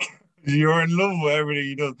 You're in love with everything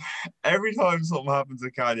he does. Every time something happens to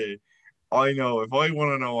Kanye, I know if I want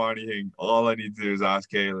to know anything, all I need to do is ask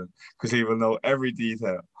Kaelin because he will know every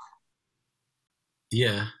detail.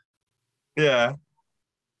 Yeah. Yeah.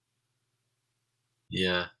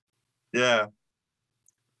 Yeah. Yeah.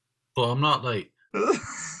 But I'm not like,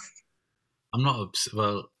 I'm not,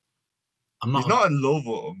 well, He's not in love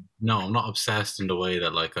with him. No, I'm not obsessed in the way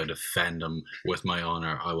that like I defend him with my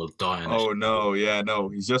honor. I will die on. Oh no, yeah, no.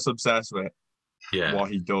 He's just obsessed with what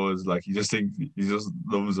he does. Like he just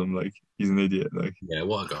loves him. Like he's an idiot. Like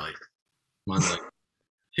what a guy, man. Like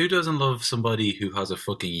who doesn't love somebody who has a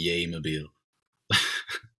fucking Ye mobile?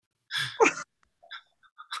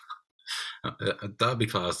 That'd be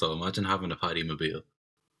class though. Imagine having a Paddy mobile.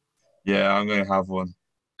 Yeah, I'm gonna have one.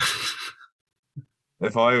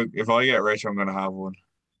 If I get rich, I'm gonna have one.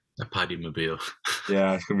 A Paddy mobile.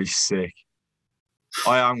 Yeah, it's gonna be sick.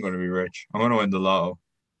 I am gonna be rich. I'm gonna win the lotto.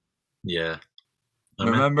 Yeah.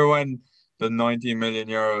 Remember when the 90 million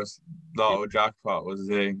euros lotto jackpot was a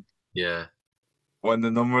thing? Yeah. When the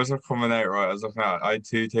numbers were coming out, right, I was looking at. I had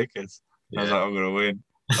 2 tickets. Yeah. I was like, I'm gonna win.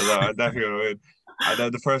 I was like, I'm definitely gonna win. And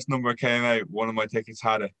then the first number came out. One of my tickets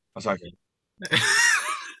had it. I was like,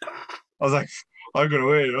 I'm gonna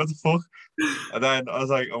win. What the fuck? And then I was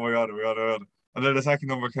like, oh my god, oh my god, oh my god. And then the second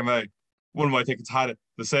number came out. One of my tickets had it.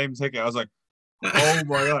 The same ticket. I was like, oh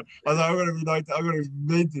my god. I was like, I'm gonna be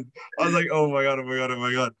minted. I was like, oh my god, oh my god, oh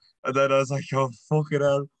my god. And then I was like, oh fuck it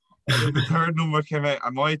hell. And then the third number came out,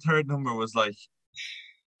 and my third number was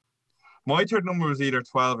either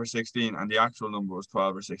 12 or 16, and the actual number was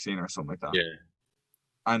 12 or 16 or something like that. Yeah.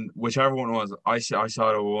 And whichever one it was, I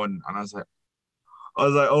saw the one, and I was like,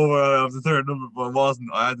 oh my god, I have the third number, but it wasn't.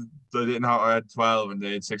 I had 12 and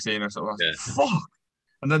they had 16 or something. I was like, fuck.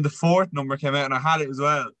 And then the fourth number came out and I had it as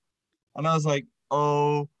well. And I was like,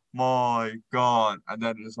 oh my god. And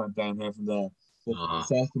then it just went down here from there.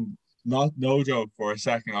 Second, no joke, for a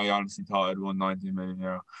second I honestly thought I'd won 19 million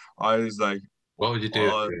euro. I was like, what would you do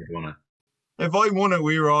if you won it? If I won it,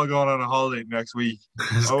 we were all going on a holiday next week.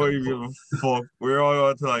 I wouldn't give a fuck. We were all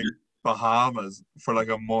going to like Bahamas for like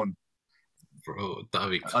a month. Bro,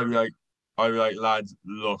 that'd be. I'd be like, lads,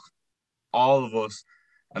 look, all of us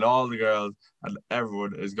and all the girls and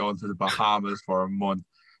everyone is going to the Bahamas for a month.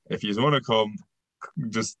 If you want to come,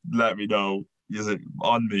 just let me know. You're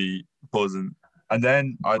on me, buzzing. And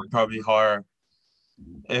then I'd probably hire.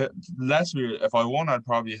 If I won, I'd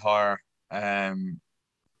probably hire a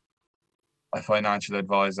financial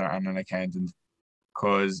advisor and an accountant.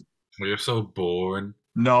 Because you're so boring.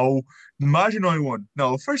 No, imagine I won.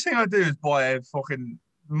 No, first thing I do is buy a fucking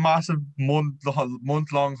massive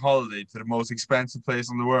month-long holiday to the most expensive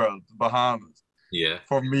place in the world, the Bahamas. Yeah.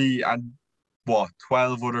 For me and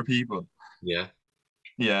 12 other people. Yeah.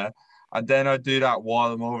 Yeah. And then I'd do that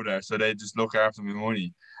while I'm over there, so they just look after my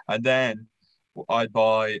money. And then I'd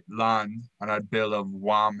buy land and I'd build a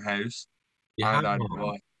wham house. You have land?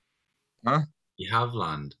 Huh? You have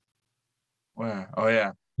land? Where? Oh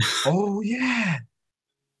yeah. Oh yeah.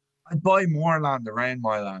 I'd buy more land around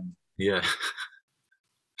my land. Yeah.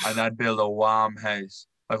 And I'd build a wham house.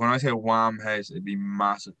 Like when I say wham house, it'd be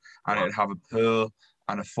massive. And it'd have a pool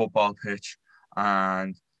and a football pitch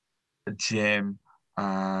and a gym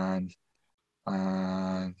and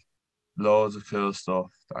loads of cool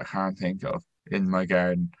stuff that I can't think of in my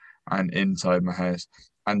garden and inside my house.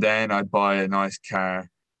 And then I'd buy a nice car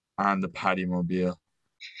and the Paddy mobile.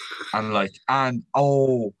 And like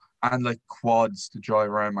quads to drive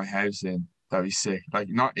around my house in. That'd be sick. Like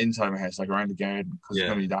not inside my house, like around the garden, because it's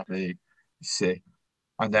gonna be that big. Sick.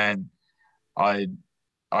 And then I'd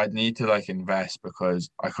need to like invest because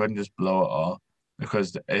I couldn't just blow it all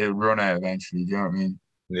because it'll run out eventually. Do you know what I mean?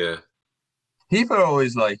 Yeah. People are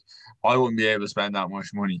always like, I wouldn't be able to spend that much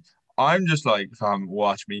money. I'm just like, fam,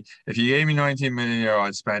 watch me. If you gave me 19 million euro,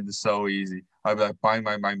 I'd spend it so easy. I'd be like, bang,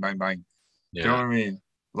 bang, bang, bang, bang. Yeah. Do you know what I mean?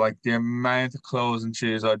 Like the amount of clothes and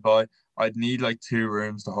shoes I'd buy, I'd need like 2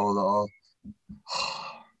 rooms to hold it all.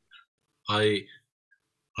 I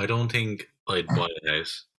don't think I'd buy a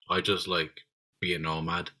house. I just like be a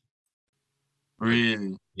nomad.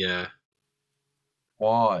 Really? Yeah.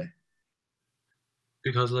 Why?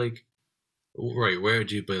 Because like, right, where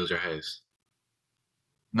would you build your house?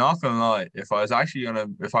 Not gonna lie, if I actually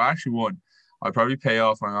won, I'd probably pay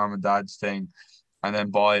off my mom and dad's thing, and then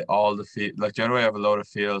buy all the field. Like, generally, I have a load of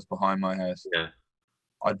fields behind my house. Yeah.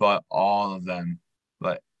 I'd buy all of them,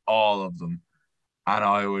 like all of them, and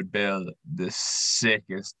I would build the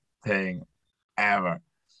sickest thing ever.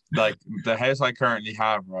 Like the house I currently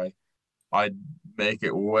have, right? I'd make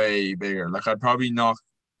it way bigger. Like I'd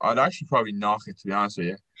actually probably knock it, to be honest with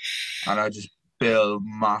you, and I'd just build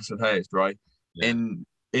massive house, right? Yeah.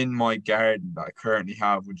 In my garden that I currently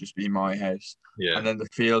have would just be my house. Yeah. And then the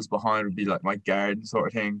fields behind would be like my garden sort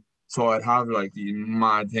of thing. So I'd have like these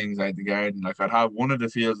mad things out the garden. Like I'd have one of the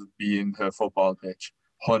fields would be into a football pitch,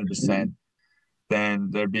 100%. Then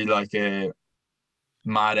there'd be like a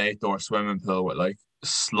mad outdoor swimming pool with like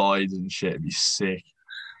slides and shit. It'd be sick.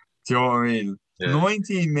 Do you know what I mean? Yeah.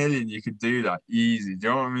 19 million, you could do that easy. Do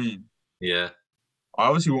you know what I mean? Yeah. I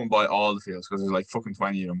obviously wouldn't buy all the fields because there's like fucking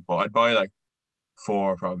 20 of them, but I'd buy like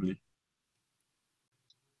 4 probably.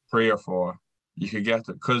 3 or 4. You could get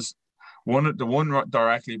it because the one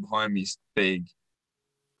directly behind me is big,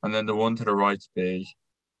 and then the one to the right's big.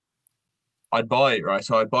 I'd buy it, right?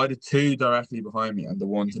 So I'd buy the 2 directly behind me and the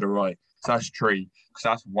one to the right. So that's 3, because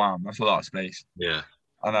that's wham, that's a lot of space. Yeah.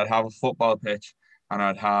 And I'd have a football pitch, and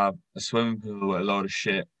I'd have a swimming pool with a load of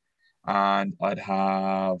shit, and I'd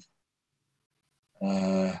have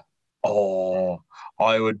I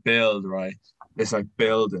would build, right? It's like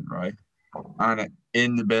building, right? And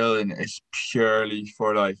in the building, it's purely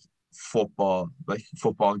for like football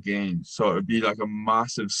games. So it would be like a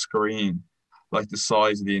massive screen, like the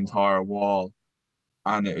size of the entire wall,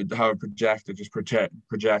 and it would have a projector just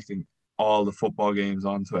projecting all the football games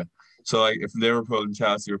onto it. So like if Liverpool and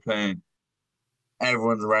Chelsea were playing,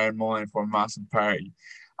 everyone's around mine for a massive party,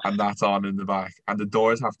 and that's on in the back, and the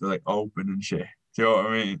doors have to like open and shit. Do you know what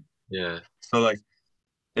I mean? Yeah. So like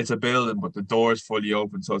it's a building, but the door is fully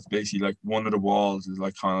open, so it's basically like one of the walls is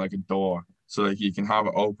like kind of like a door, so like you can have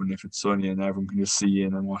it open if it's sunny, and everyone can just see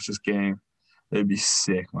in and watch this game. It'd be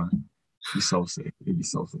sick, man. It'd be so sick. It'd be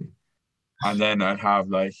so sick. And then I'd have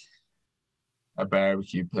like a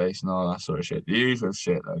barbecue place and all that sort of shit. The usual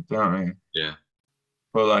shit, like, do you know what I mean? Yeah.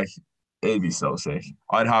 But like, it'd be so sick.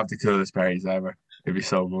 I'd have the coolest parties ever. It'd be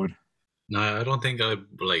so good. No, I don't think I'd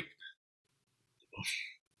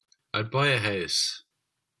buy a house,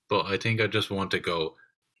 but I think I just want to go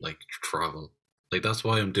like travel. Like that's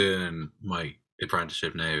why I'm doing my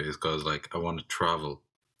apprenticeship now, is because like I want to travel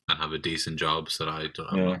and have a decent job so that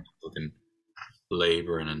I'm not fucking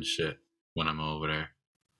laboring and shit when I'm over there.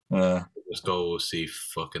 Yeah. Just go see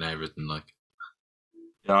fucking everything, like.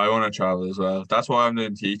 Yeah, I want to travel as well. That's why I'm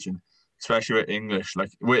doing teaching, especially with English.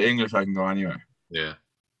 Like with English, I can go anywhere. Yeah.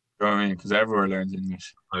 You know what I mean? Because everywhere learns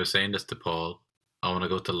English. I was saying this to Paul. I want to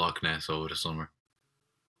go to Loch Ness over the summer.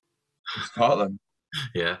 Scotland.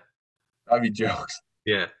 Yeah. That'd be jokes.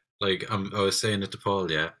 Yeah. Like I was saying it to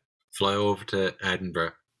Paul. Yeah. Fly over to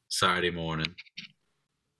Edinburgh Saturday morning,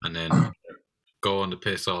 and then go on the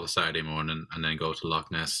piss all the Saturday morning, and then go to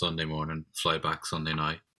Loch Ness Sunday morning. Fly back Sunday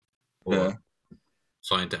night. Or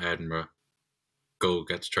fly into Edinburgh. Go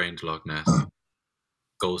get the train to Loch Ness.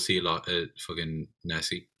 Go see fucking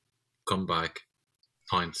Nessie. Come back.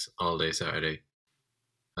 Pints all day Saturday,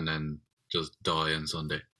 and then just die on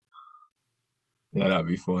Sunday. Yeah, that'd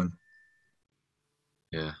be fun.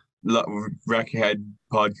 Yeah. Wreckhead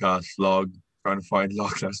podcast vlog trying to find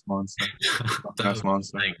Loch Ness monster. Loch Ness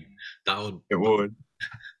monster. That would. It would.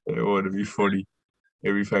 It would. It'd be funny.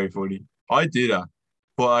 It'd be very funny. I'd do that,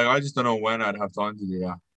 but like, I just don't know when I'd have time to do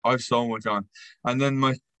that. I have so much on, and then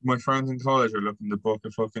my friends in college are looking to book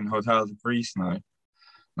a fucking hotel to Greece now,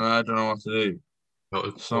 and I don't know what to do.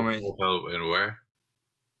 So many hotel in where?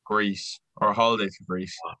 Greece, or a holiday to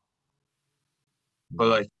Greece. Oh. But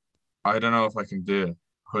like, I don't know if I can do it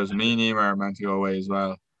because me and Emer are meant to go away as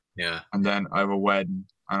well. Yeah. And then I have a wedding,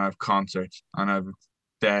 and I have concerts, and I have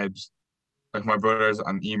Debs, like my brothers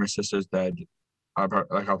and Emer's sister's dead. I'll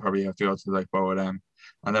probably have to go to like both of them,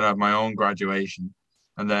 and then I have my own graduation,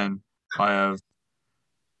 and then I have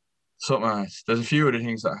something else. There's a few other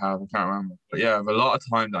things that I have. I can't remember, but yeah, I have a lot of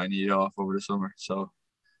time that I need off over the summer. So,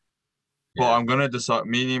 yeah. But I'm gonna decide.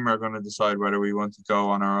 Me and Emer are gonna decide whether we want to go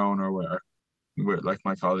on our own or with like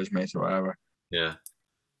my college mates or whatever. Yeah.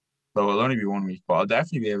 So it'll only be 1 week, but I'll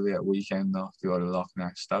definitely be able to get a weekend off to go to Loch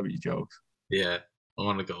Ness. That'd be jokes. Yeah, I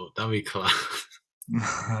want to go. That'd be class.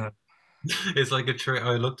 It's like a train.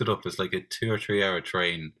 I looked it up. It's like a 2 or 3 hour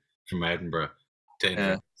train from Edinburgh to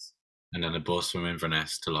Inverness, and then a bus from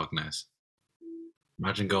Inverness to Loch Ness.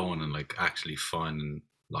 Imagine going and like actually finding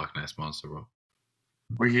Loch Ness monster, bro.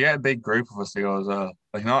 We could get a big group of us to go as well.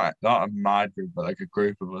 Like not a mad group, but like a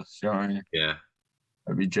group of us. You know what I mean? Yeah.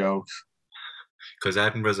 That'd be jokes. Because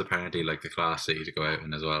Edinburgh's apparently like the class city to go out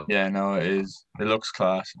in as well. Yeah, no, it is. It looks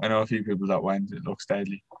class. I know a few people that went. It looks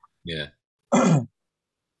deadly. Yeah.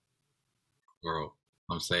 Bro,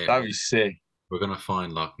 I'm saying that'd be sick. We're gonna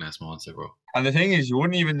find Loch Ness monster, bro. And the thing is, you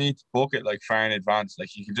wouldn't even need to book it like far in advance. Like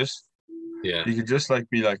you could just like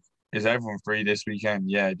be like, is everyone free this weekend?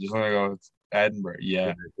 Yeah, just want to go to Edinburgh.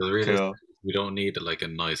 Yeah, really cool. We don't need like a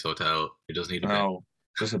nice hotel. We just need a bed.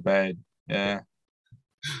 Just a bed. Yeah,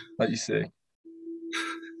 like you say.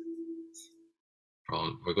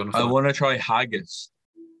 Bro, we're gonna. I want to try haggis.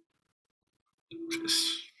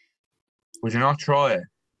 Would you not try it?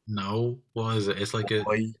 No, what is it? It's like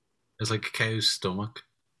it's like a cow's stomach.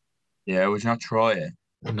 Yeah, would you not try it?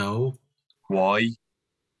 No. Why?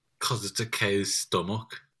 Because it's a cow's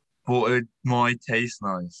stomach. but it might taste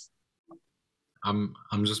nice. I'm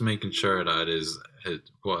just making sure that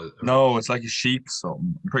what. No, it's like a sheep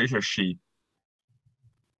something. I'm pretty sure sheep.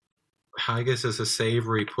 Haggis is a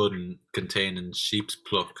savoury pudding containing sheep's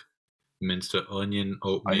pluck, minced with onion, I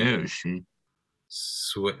oatmeal, knew it was sheep.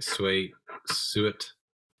 suet,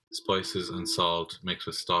 spices, and salt, mixed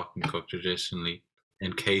with stock and cooked traditionally,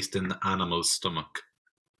 encased in the animal's stomach.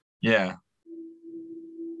 Yeah.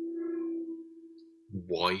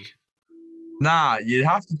 Why? Nah, you'd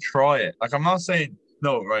have to try it. Like, I'm not saying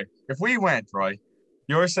no, right? If we went, right,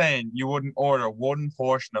 you're saying you wouldn't order one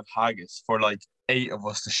portion of haggis for like 8 of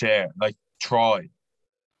us to share. Like, try.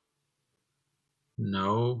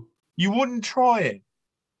 No. You wouldn't try it.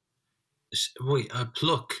 Wait, a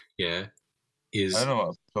pluck, yeah, I don't know what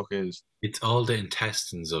a pluck is. It's all the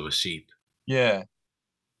intestines of a sheep. Yeah.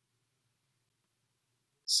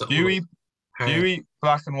 So Do you eat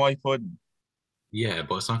black and white pudding? Yeah,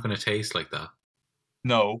 but it's not going to taste like that.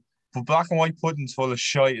 No, but black and white pudding's full of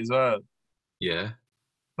shite as well. Yeah.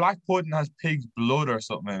 Black pudding has pig's blood or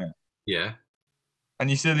something in it. Yeah. And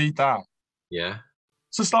you still eat that. Yeah.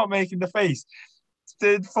 So stop making the face.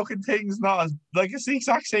 The fucking thing's not as like it's the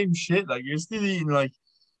exact same shit. Like you're still eating like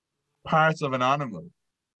parts of an animal.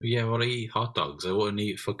 Yeah, well, I eat hot dogs. I wouldn't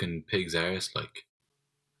eat fucking pig's arse, like.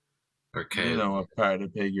 Or Kaelin. You know what part of the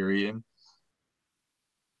pig you're eating.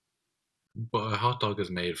 But a hot dog is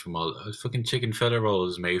made from a fucking chicken fillet roll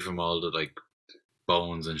is made from all the like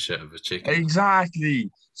bones and shit of a chicken. Exactly.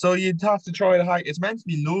 So you'd have to try the hike. It's meant to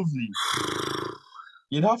be lovely.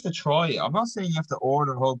 You'd have to try it. I'm not saying you have to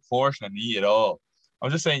order a whole portion and eat it all. I'm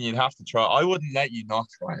just saying you'd have to try. I wouldn't let you not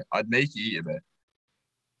try it. I'd make you eat a bit.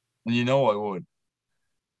 And you know I would.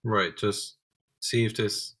 Right, just see if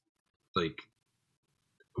this like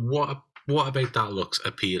what about that looks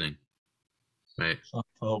appealing? Right. It's not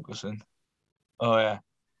focusing. Oh yeah.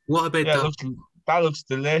 What about that? That looks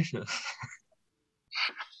delicious.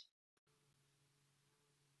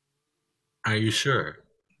 Are you sure?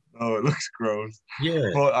 Oh, it looks gross. Yeah.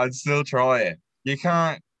 But I'd still try it. You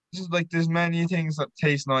can't just like there's many things that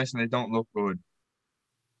taste nice and they don't look good.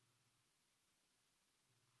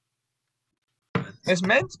 It's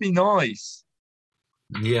meant to be nice.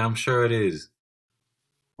 Yeah, I'm sure it is.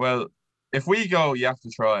 Well, if we go, you have to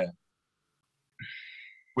try it.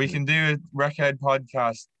 We can do a Wreckhead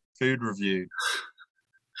podcast food review.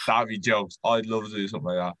 That'd be jokes. I'd love to do something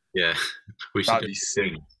like that. Yeah, we should. That'd be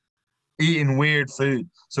sick. Eating weird food.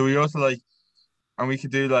 So we go to like, and we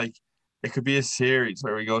could do like, it could be a series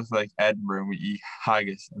where we go to like Edinburgh and we eat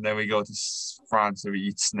haggis, and then we go to France and we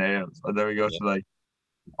eat snails, and then we go to like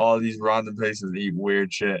all these random places and eat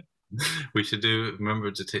weird shit. We should do.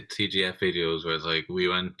 Remember the TGF videos where it's like we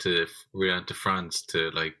went to France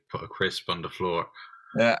to like put a crisp on the floor.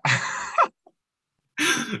 Yeah.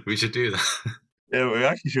 We should do that. Yeah, we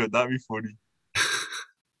actually should. That'd be funny.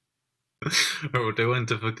 Or they went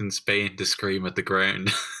to fucking Spain to scream at the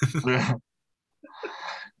ground. Yeah.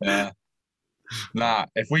 Yeah. Nah,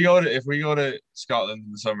 if we go to Scotland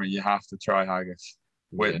in the summer, you have to try haggis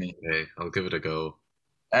with me. Okay, I'll give it a go.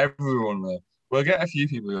 Everyone will. We'll get a few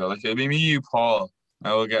people to go. Like it'll be me, you, Paul,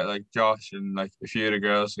 and we'll get like Josh and like a few of the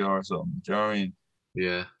girls to go or something. Do you know what I mean?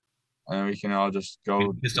 Yeah. And we can all just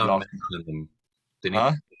go. Stop mentioning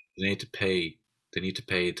them. They need to pay. They need to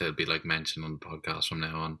pay to be like mentioned on the podcast from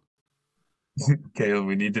now on. Kaelin,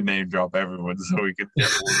 we need to name drop everyone so we can get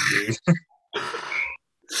one dude.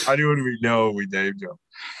 Anyone we know, we name drop.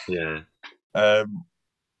 Yeah.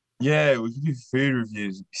 Yeah, we can do food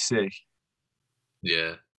reviews. It'd be sick.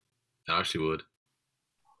 Yeah, I actually would.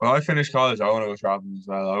 When I finish college, I want to go traveling as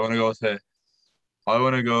well. I want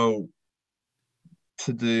to go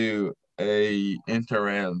to do a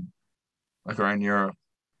interrail, like around Europe.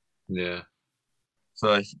 Yeah. So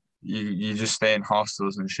like you just stay in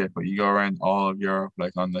hostels and shit, but you go around all of Europe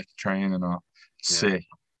like on like a train and all. Yeah. Sick.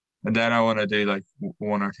 And then I want to do like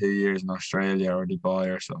 1 or 2 years in Australia or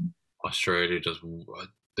Dubai or something. Australia just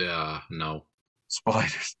no.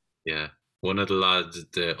 Spiders. Yeah. One of the lads,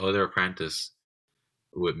 the other apprentice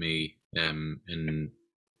with me in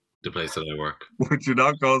the place that I work. Would you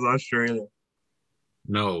not go to Australia?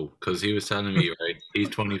 No, because he was telling me, right, he's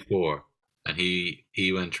 24 and he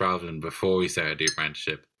went traveling before we started the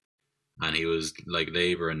apprenticeship, and he was like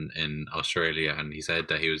labouring in Australia, and he said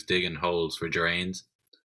that he was digging holes for drains.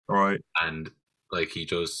 Right. And like he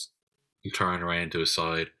turned around to his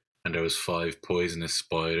side and there was 5 poisonous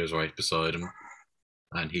spiders right beside him,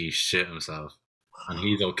 and he shit himself, and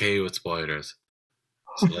he's okay with spiders.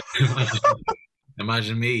 So like,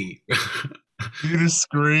 imagine me. You just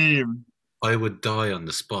scream. I would die on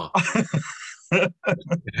the spot. Heart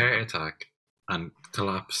attack and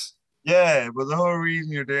collapse. Yeah, but the whole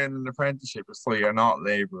reason you're doing an apprenticeship is so you're not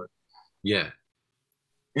labouring. Yeah.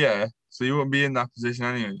 Yeah, so you wouldn't be in that position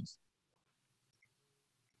anyways.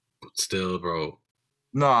 But still, bro.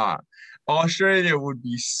 Nah, Australia would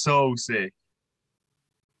be so sick.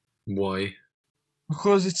 Why?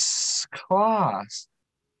 Because it's class.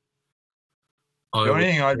 The only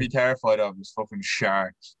thing I'd be terrified of is fucking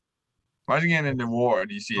sharks. Imagine getting in the water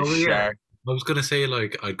and you see a shark. I was gonna say,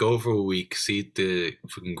 like, I'd go for a week, see the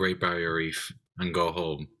fucking Great Barrier Reef, and go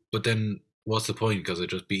home. But then, what's the point? Because I'd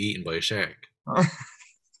just be eaten by a shark.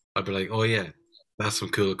 I'd be like, oh yeah, that's some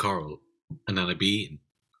cool coral, and then I'd be eaten.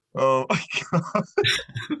 Oh my god!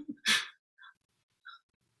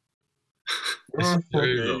 You're a fucking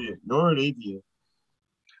idiot. You're an idiot.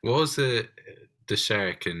 What was the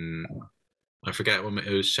shark in? I forget what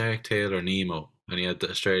it was. Shark Tale or Nemo, and he had the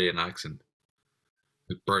Australian accent.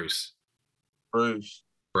 Bruce. Bruce.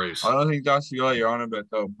 Bruce. I don't think that's the guy you're on about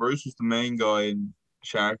though. Bruce was the main guy in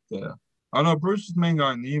Shark Tale. Oh no, Bruce is the main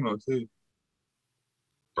guy in Nemo too.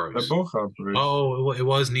 Bruce. They both have Bruce. Oh, it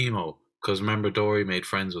was Nemo. Because remember, Dory made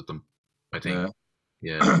friends with them. I think.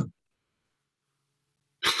 Yeah.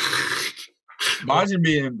 Imagine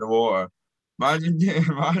being in the water. Imagine being in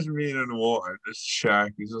the water. This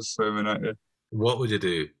shark is just swimming at you. What would you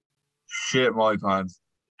do? Shit my pants.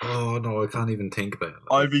 Oh no, I can't even think about it.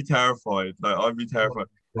 I'd be terrified. I'd be terrified.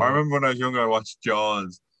 I remember when I was younger, I watched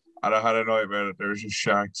Jaws, and I had a nightmare that there was just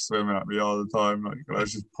sharks swimming at me all the time. Like I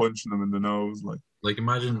was just punching them in the nose. Like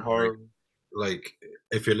imagine, like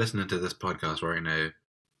if you're listening to this podcast right now,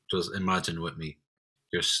 just imagine with me,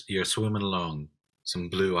 you're swimming along some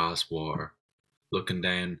blue ass water, looking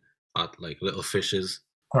down at like little fishes,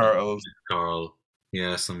 turtles, coral,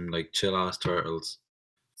 yeah, some like chill ass turtles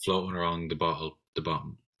floating around the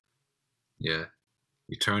bottom. Yeah,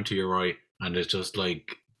 you turn to your right, and there's just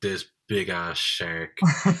like this big ass shark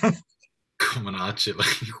coming at you.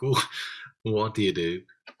 Like, what do you do?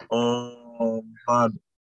 Oh man,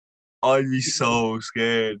 I'd be so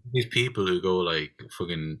scared. These people who go like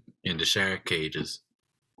fucking in the shark cages.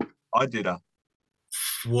 I do that.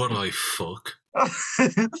 What I fuck?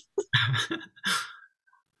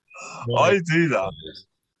 I do that.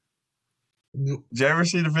 Did you ever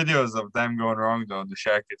see the videos of them going wrong though? The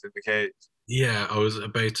shark gets in the cage. Yeah, I was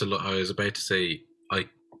about to say. I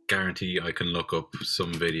guarantee I can look up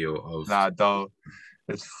some video of. Nah, don't.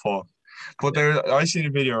 It's fucked. But I seen a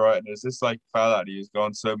video, right, and there's this like fella that he was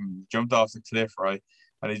going swimming, jumped off the cliff, right,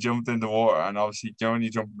 and he jumped in the water, and obviously when you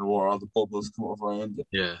jump in the water, all the bubbles come up around it.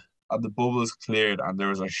 Yeah. And the bubbles cleared, and there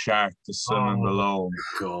was a shark just swimming below him.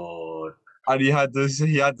 God. And he had to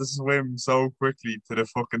swim so quickly to the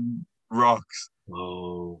fucking rocks.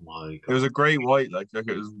 Oh my god. It was a great white, like it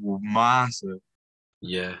was massive.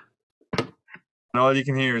 Yeah. And all you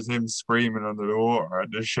can hear is him screaming under the water,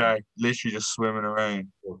 and the shark literally just swimming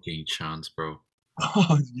around. Fucking chance, bro. Oh,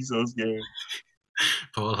 I'd be so scared.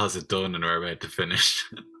 Paul has it done, and we're about to finish.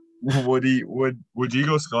 Would you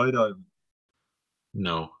go skydiving?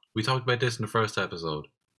 No, we talked about this in the first episode.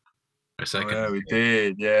 Our second. Oh, yeah, we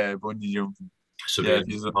did. Yeah, bungee jumping.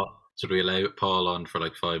 Should we allow Paul on for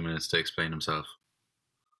like 5 minutes to explain himself?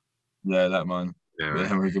 Yeah, that man. Yeah, right.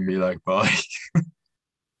 Then we can be like, bye.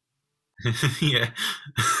 Yeah.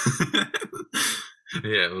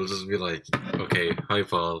 Yeah, we'll just be like, okay, hi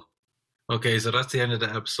Paul. Okay, so that's the end of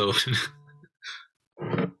the episode.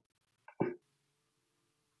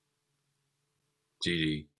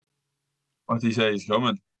 GG. What did he say? He's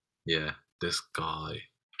coming? Yeah, this guy.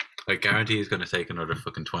 I guarantee he's going to take another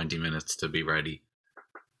fucking 20 minutes to be ready.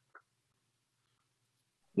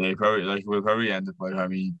 Yeah, we'll probably end it by the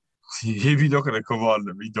time he'd be looking to come on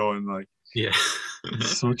and be done. Like, yeah.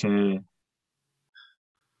 Such a.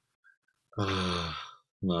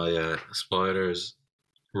 No, yeah. Spiders,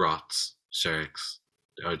 rats, sharks.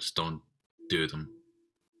 I just don't do them.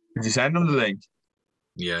 Did you send him the link?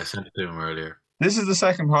 Yeah, I sent it to him earlier. This is the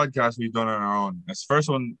second podcast we've done on our own. It's the first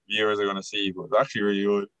one viewers are going to see, but it's actually really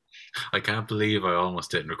good. I can't believe I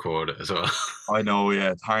almost didn't record it as well. I know,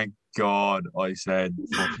 yeah. Thank God I said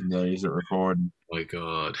fucking days at recording. Oh my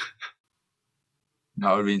God.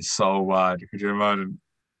 That would have been so bad. Could you imagine?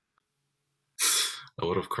 I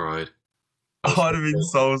would have cried. I would have been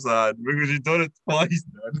so sad because you've done it twice,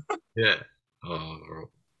 man. Yeah. Oh, bro.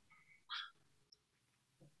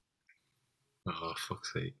 Oh,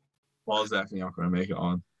 fuck's sake. Paul's definitely not going to make it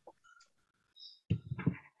on.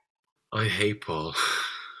 I hate Paul.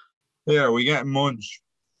 Yeah, we getting Munch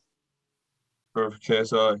for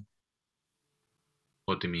KSI.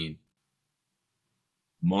 What do you mean?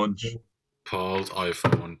 Munch. Paul's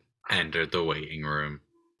iPhone entered the waiting room.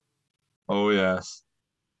 Oh, yes.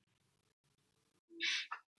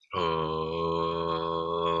 Oh,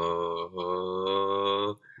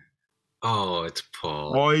 it's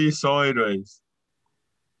Paul. Why are you sideways?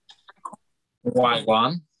 Why, go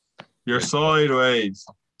on? You're sideways.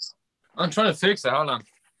 I'm trying to fix it. Hold on.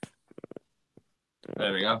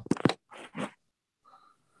 There we go.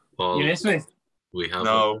 Paul, You miss me? we have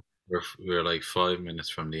No. We're like 5 minutes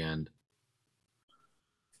from the end.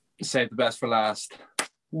 You saved the best for last.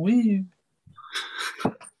 Woo.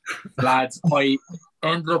 Lads, I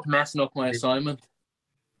ended up messing up my assignment.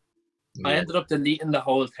 Yeah. I ended up deleting the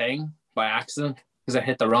whole thing by accident because I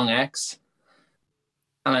hit the wrong X.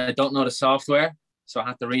 And I don't know the software, so I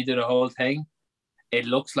had to redo the whole thing. It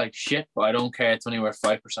looks like shit, but I don't care. It's only worth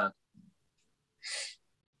 5%.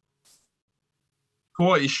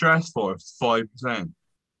 What are you stressed for? 5%.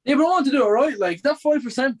 Yeah, but I want to do it right. Like, that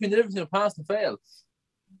 5% can do everything pass and fail.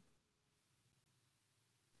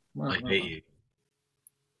 I hate you.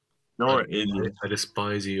 You're an idiot. I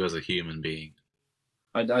despise you as a human being.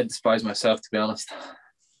 I despise myself, to be honest.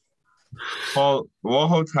 Paul, what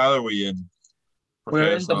hotel are we in?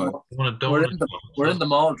 We're in the Maldron. We're in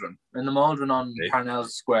the Maldron on Parnell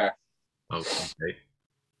Square. Okay.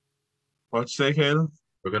 What'd you say, Kaelin?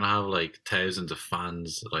 We're gonna have like thousands of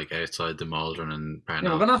fans like outside the Maldron and Parnell.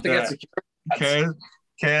 Yeah, we're gonna have to get security.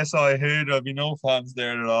 KSI heard there'll be no fans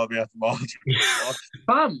there that'll all be at the Maldron.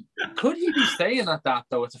 Fam, could he be staying at that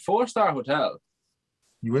though? It's a 4-star hotel.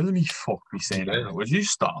 You will me fuck me saying that. Would you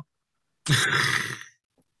stop?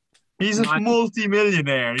 He's a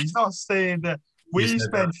multi-millionaire. He's not staying there. We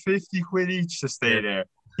spent 50 quid each to stay there.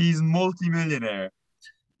 He's multi-millionaire.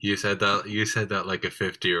 You said that like a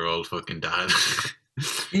 50-year-old fucking dad.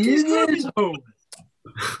 He's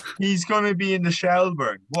gonna be in the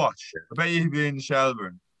Shelburne. Watch. I bet he'll be in the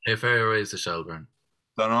Shelburne. If Area is the Shelburne.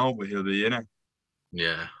 Don't know, but he'll be in it.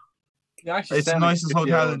 Yeah. It's the nicest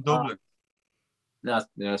hotel in Dublin.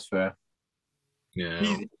 That's fair.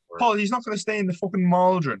 Yeah. Paul, he's not going to stay in the fucking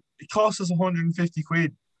Maldron. It costs us 150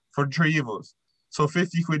 quid for the 3 of us. So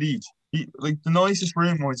 50 quid each. The nicest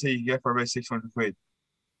room, I would say, you get for about 600 quid.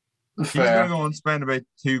 Fair. He's going to go and spend about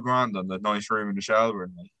 $2,000 on the nice room in the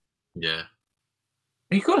Shelburne. Yeah.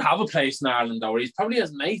 He could have a place in Ireland, though, where he probably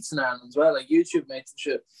has mates in Ireland as well, like YouTube mates and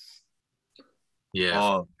shit.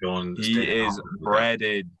 Yeah. He is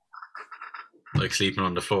breaded. Like sleeping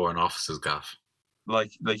on the floor in office's gaff.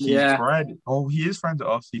 Like he's breaded. Oh, he is friends with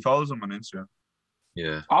us. He follows him on Instagram.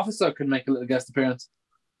 Yeah. Officer could make a little guest appearance.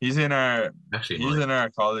 He's in our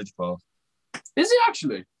college, Paul. Is he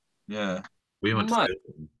actually? Yeah. We went to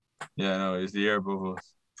Yeah, no, he's the year above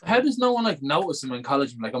us. How does no one notice him in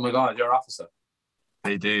college and like, oh my god, you're officer?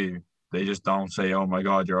 They do. They just don't say, oh my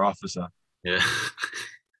god, you're officer. Yeah.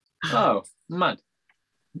 Oh, mad.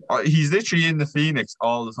 He's literally in the Phoenix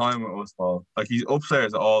all the time with us, Paul. Like, he's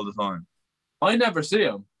upstairs all the time. I never see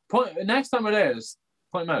him. Next time we're there, just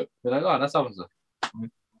point him out. Be like, oh, that's officer.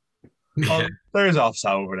 Oh, there's officer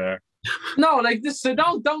over there. No, like this. So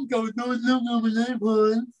don't go. Don't look over there,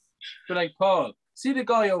 Paul. But like, Paul, see the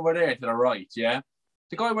guy over there to the right, yeah?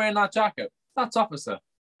 The guy wearing that jacket. That's officer.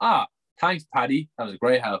 Ah, thanks, Paddy. That was a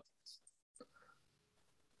great help.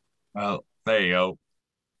 Well, there you go.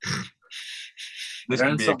 This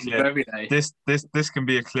can be a clip. Every day. This can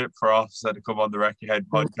be a clip for Officer to come on the Wreck Your Head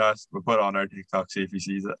podcast. We'll put it on our TikTok, see if he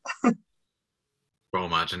sees it. Bro,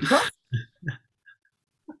 imagine.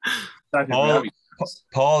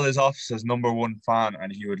 Paul is Officer's #1 fan,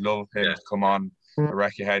 and he would love him to come on the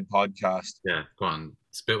Wreck Your Head podcast. Yeah, go on.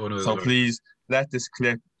 Spit one of those. So please let this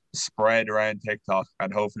clip spread around TikTok,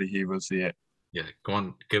 and hopefully he will see it. Yeah, go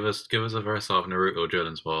on. Give us a verse of Naruto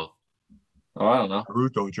drillings, Paul. Oh, I don't know.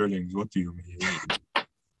 Naruto drillings, what do you mean?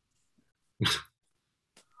 Do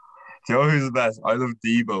you know who's the best? I love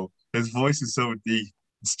Debo. His voice is so deep.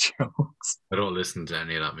 It's jokes. I don't listen to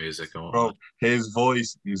any of that music. Bro, his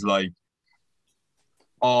voice is like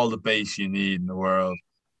all the bass you need in the world.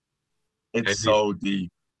 It's so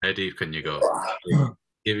deep. How deep can you go? How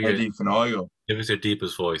deep can I go? Give us your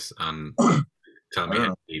deepest voice and tell me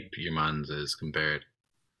how deep your man's is compared.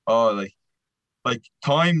 Oh, like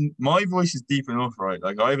time. My voice is deep enough, right?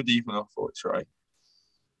 Like I have a deep enough voice, right?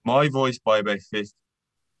 My voice by about 50.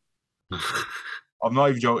 I'm not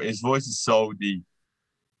even joking. His voice is so deep.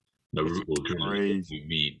 Naruto drillings, what do you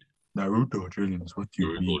mean? Naruto drillings, what do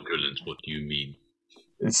you mean? Naruto drillings, what do you mean?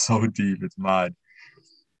 It's so deep, it's mad.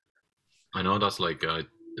 I know that's like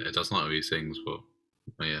that's not how he sings, but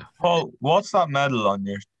yeah. Paul, what's that medal on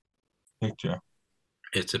your picture?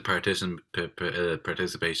 It's a participation.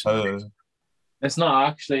 It's not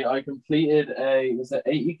actually. I completed a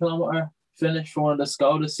 80-kilometer finish for the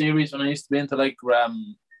Skoda series when I used to be into like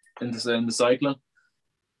in the cycling.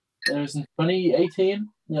 It was in 2018.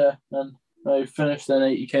 Yeah, and I finished then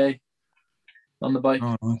 80k on the bike.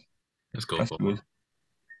 Oh, nice. Let's go. That's good.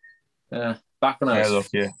 Yeah, back when I was. Look,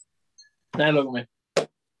 yeah. Now look at me.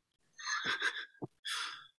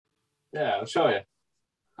 Yeah, I'll show you.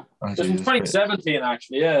 Oh, This was 2017,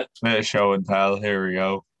 actually. Yeah. Bit of show and tell. Here we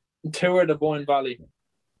go. Tour the Boyne Valley.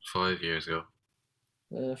 5 years ago.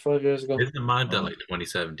 5 years ago. Isn't it mad that like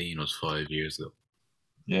 2017 was 5 years ago?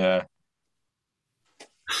 Yeah.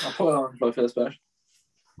 I'll put it on my face back.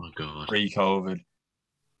 Oh my God. Pre-COVID.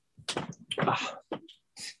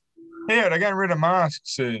 Yeah, they're getting rid of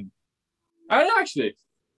masks soon. Are they actually?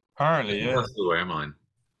 Apparently, yeah. I still wear mine.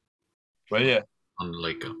 Well, yeah. On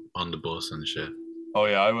the bus and shit. Oh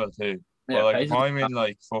yeah, I will too. Yeah, but like if I'm in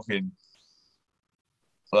like fucking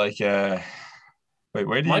like wait,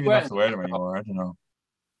 where do you even have to wear them anymore? I don't know.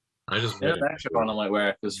 I just an extra one I might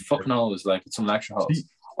wear because fuck knows, like it's some extra hot.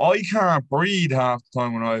 I can't breathe half the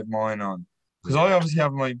time when I have mine on. Because I obviously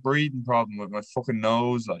have my breathing problem with my fucking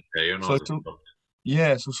nose, like. Yeah, you're so not.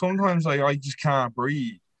 Yeah, so sometimes like I just can't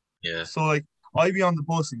breathe. Yeah. So like I'd be on the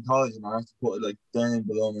bus in college and I have to put it like down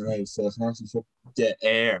below my nose so I can actually get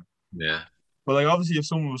air. Yeah. But like obviously if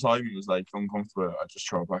someone beside me was like uncomfortable, I'd just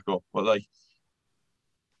throw it back up. But like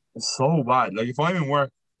it's so bad. Like if I'm in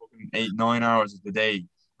work fucking 8-9 hours of the day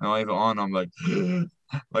and I have it on, I'm like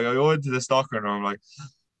like I go into the stocker and I'm like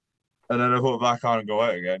and then I put it back on and go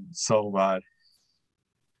out again. It's so bad.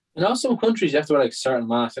 You know, some countries you have to wear like certain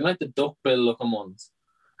masks. I like the duckbill looking ones.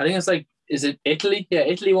 I think it's like, is it Italy? Yeah,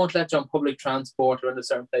 Italy won't let you on public transport or into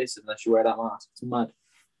certain places unless you wear that mask. It's mad.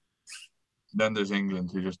 Then there's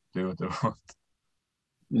England who just do what they want.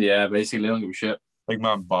 Yeah, basically, don't give a shit. Big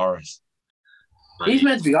man Boris. He's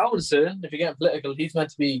meant to be going soon. If you're getting political, he's meant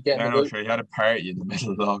to be getting. Yeah, no, sure. He had a party in the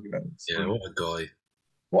middle of lockdown. Yeah, what a guy.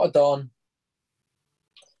 What a don.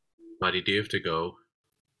 Paddy, do you have to go?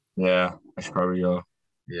 Yeah, I should probably go.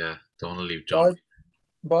 Yeah, don't want to leave John.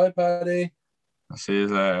 Bye, Paddy. I'll see you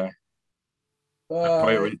later.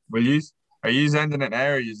 Bye. Wait, are you ending it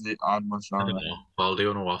now or is it on much longer? I don't know. I'll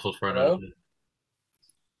do a waffle for another. Do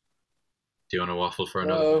you want a waffle for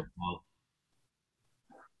another?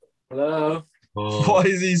 Hello. Oh. Why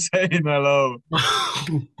is he saying hello?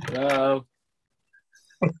 Hello.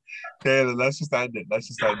 Kaelin, let's just end it.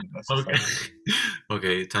 Okay.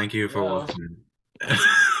 Okay, thank you for watching.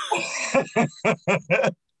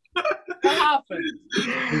 What happened?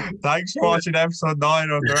 Thanks for watching episode 9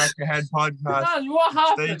 of the Wreck Ahead podcast. Man, what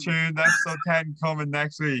happened? Stay tuned. Episode 10 coming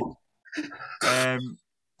next week.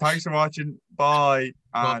 Thanks for watching. Bye.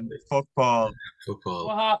 And football. Football.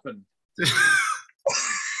 What happened?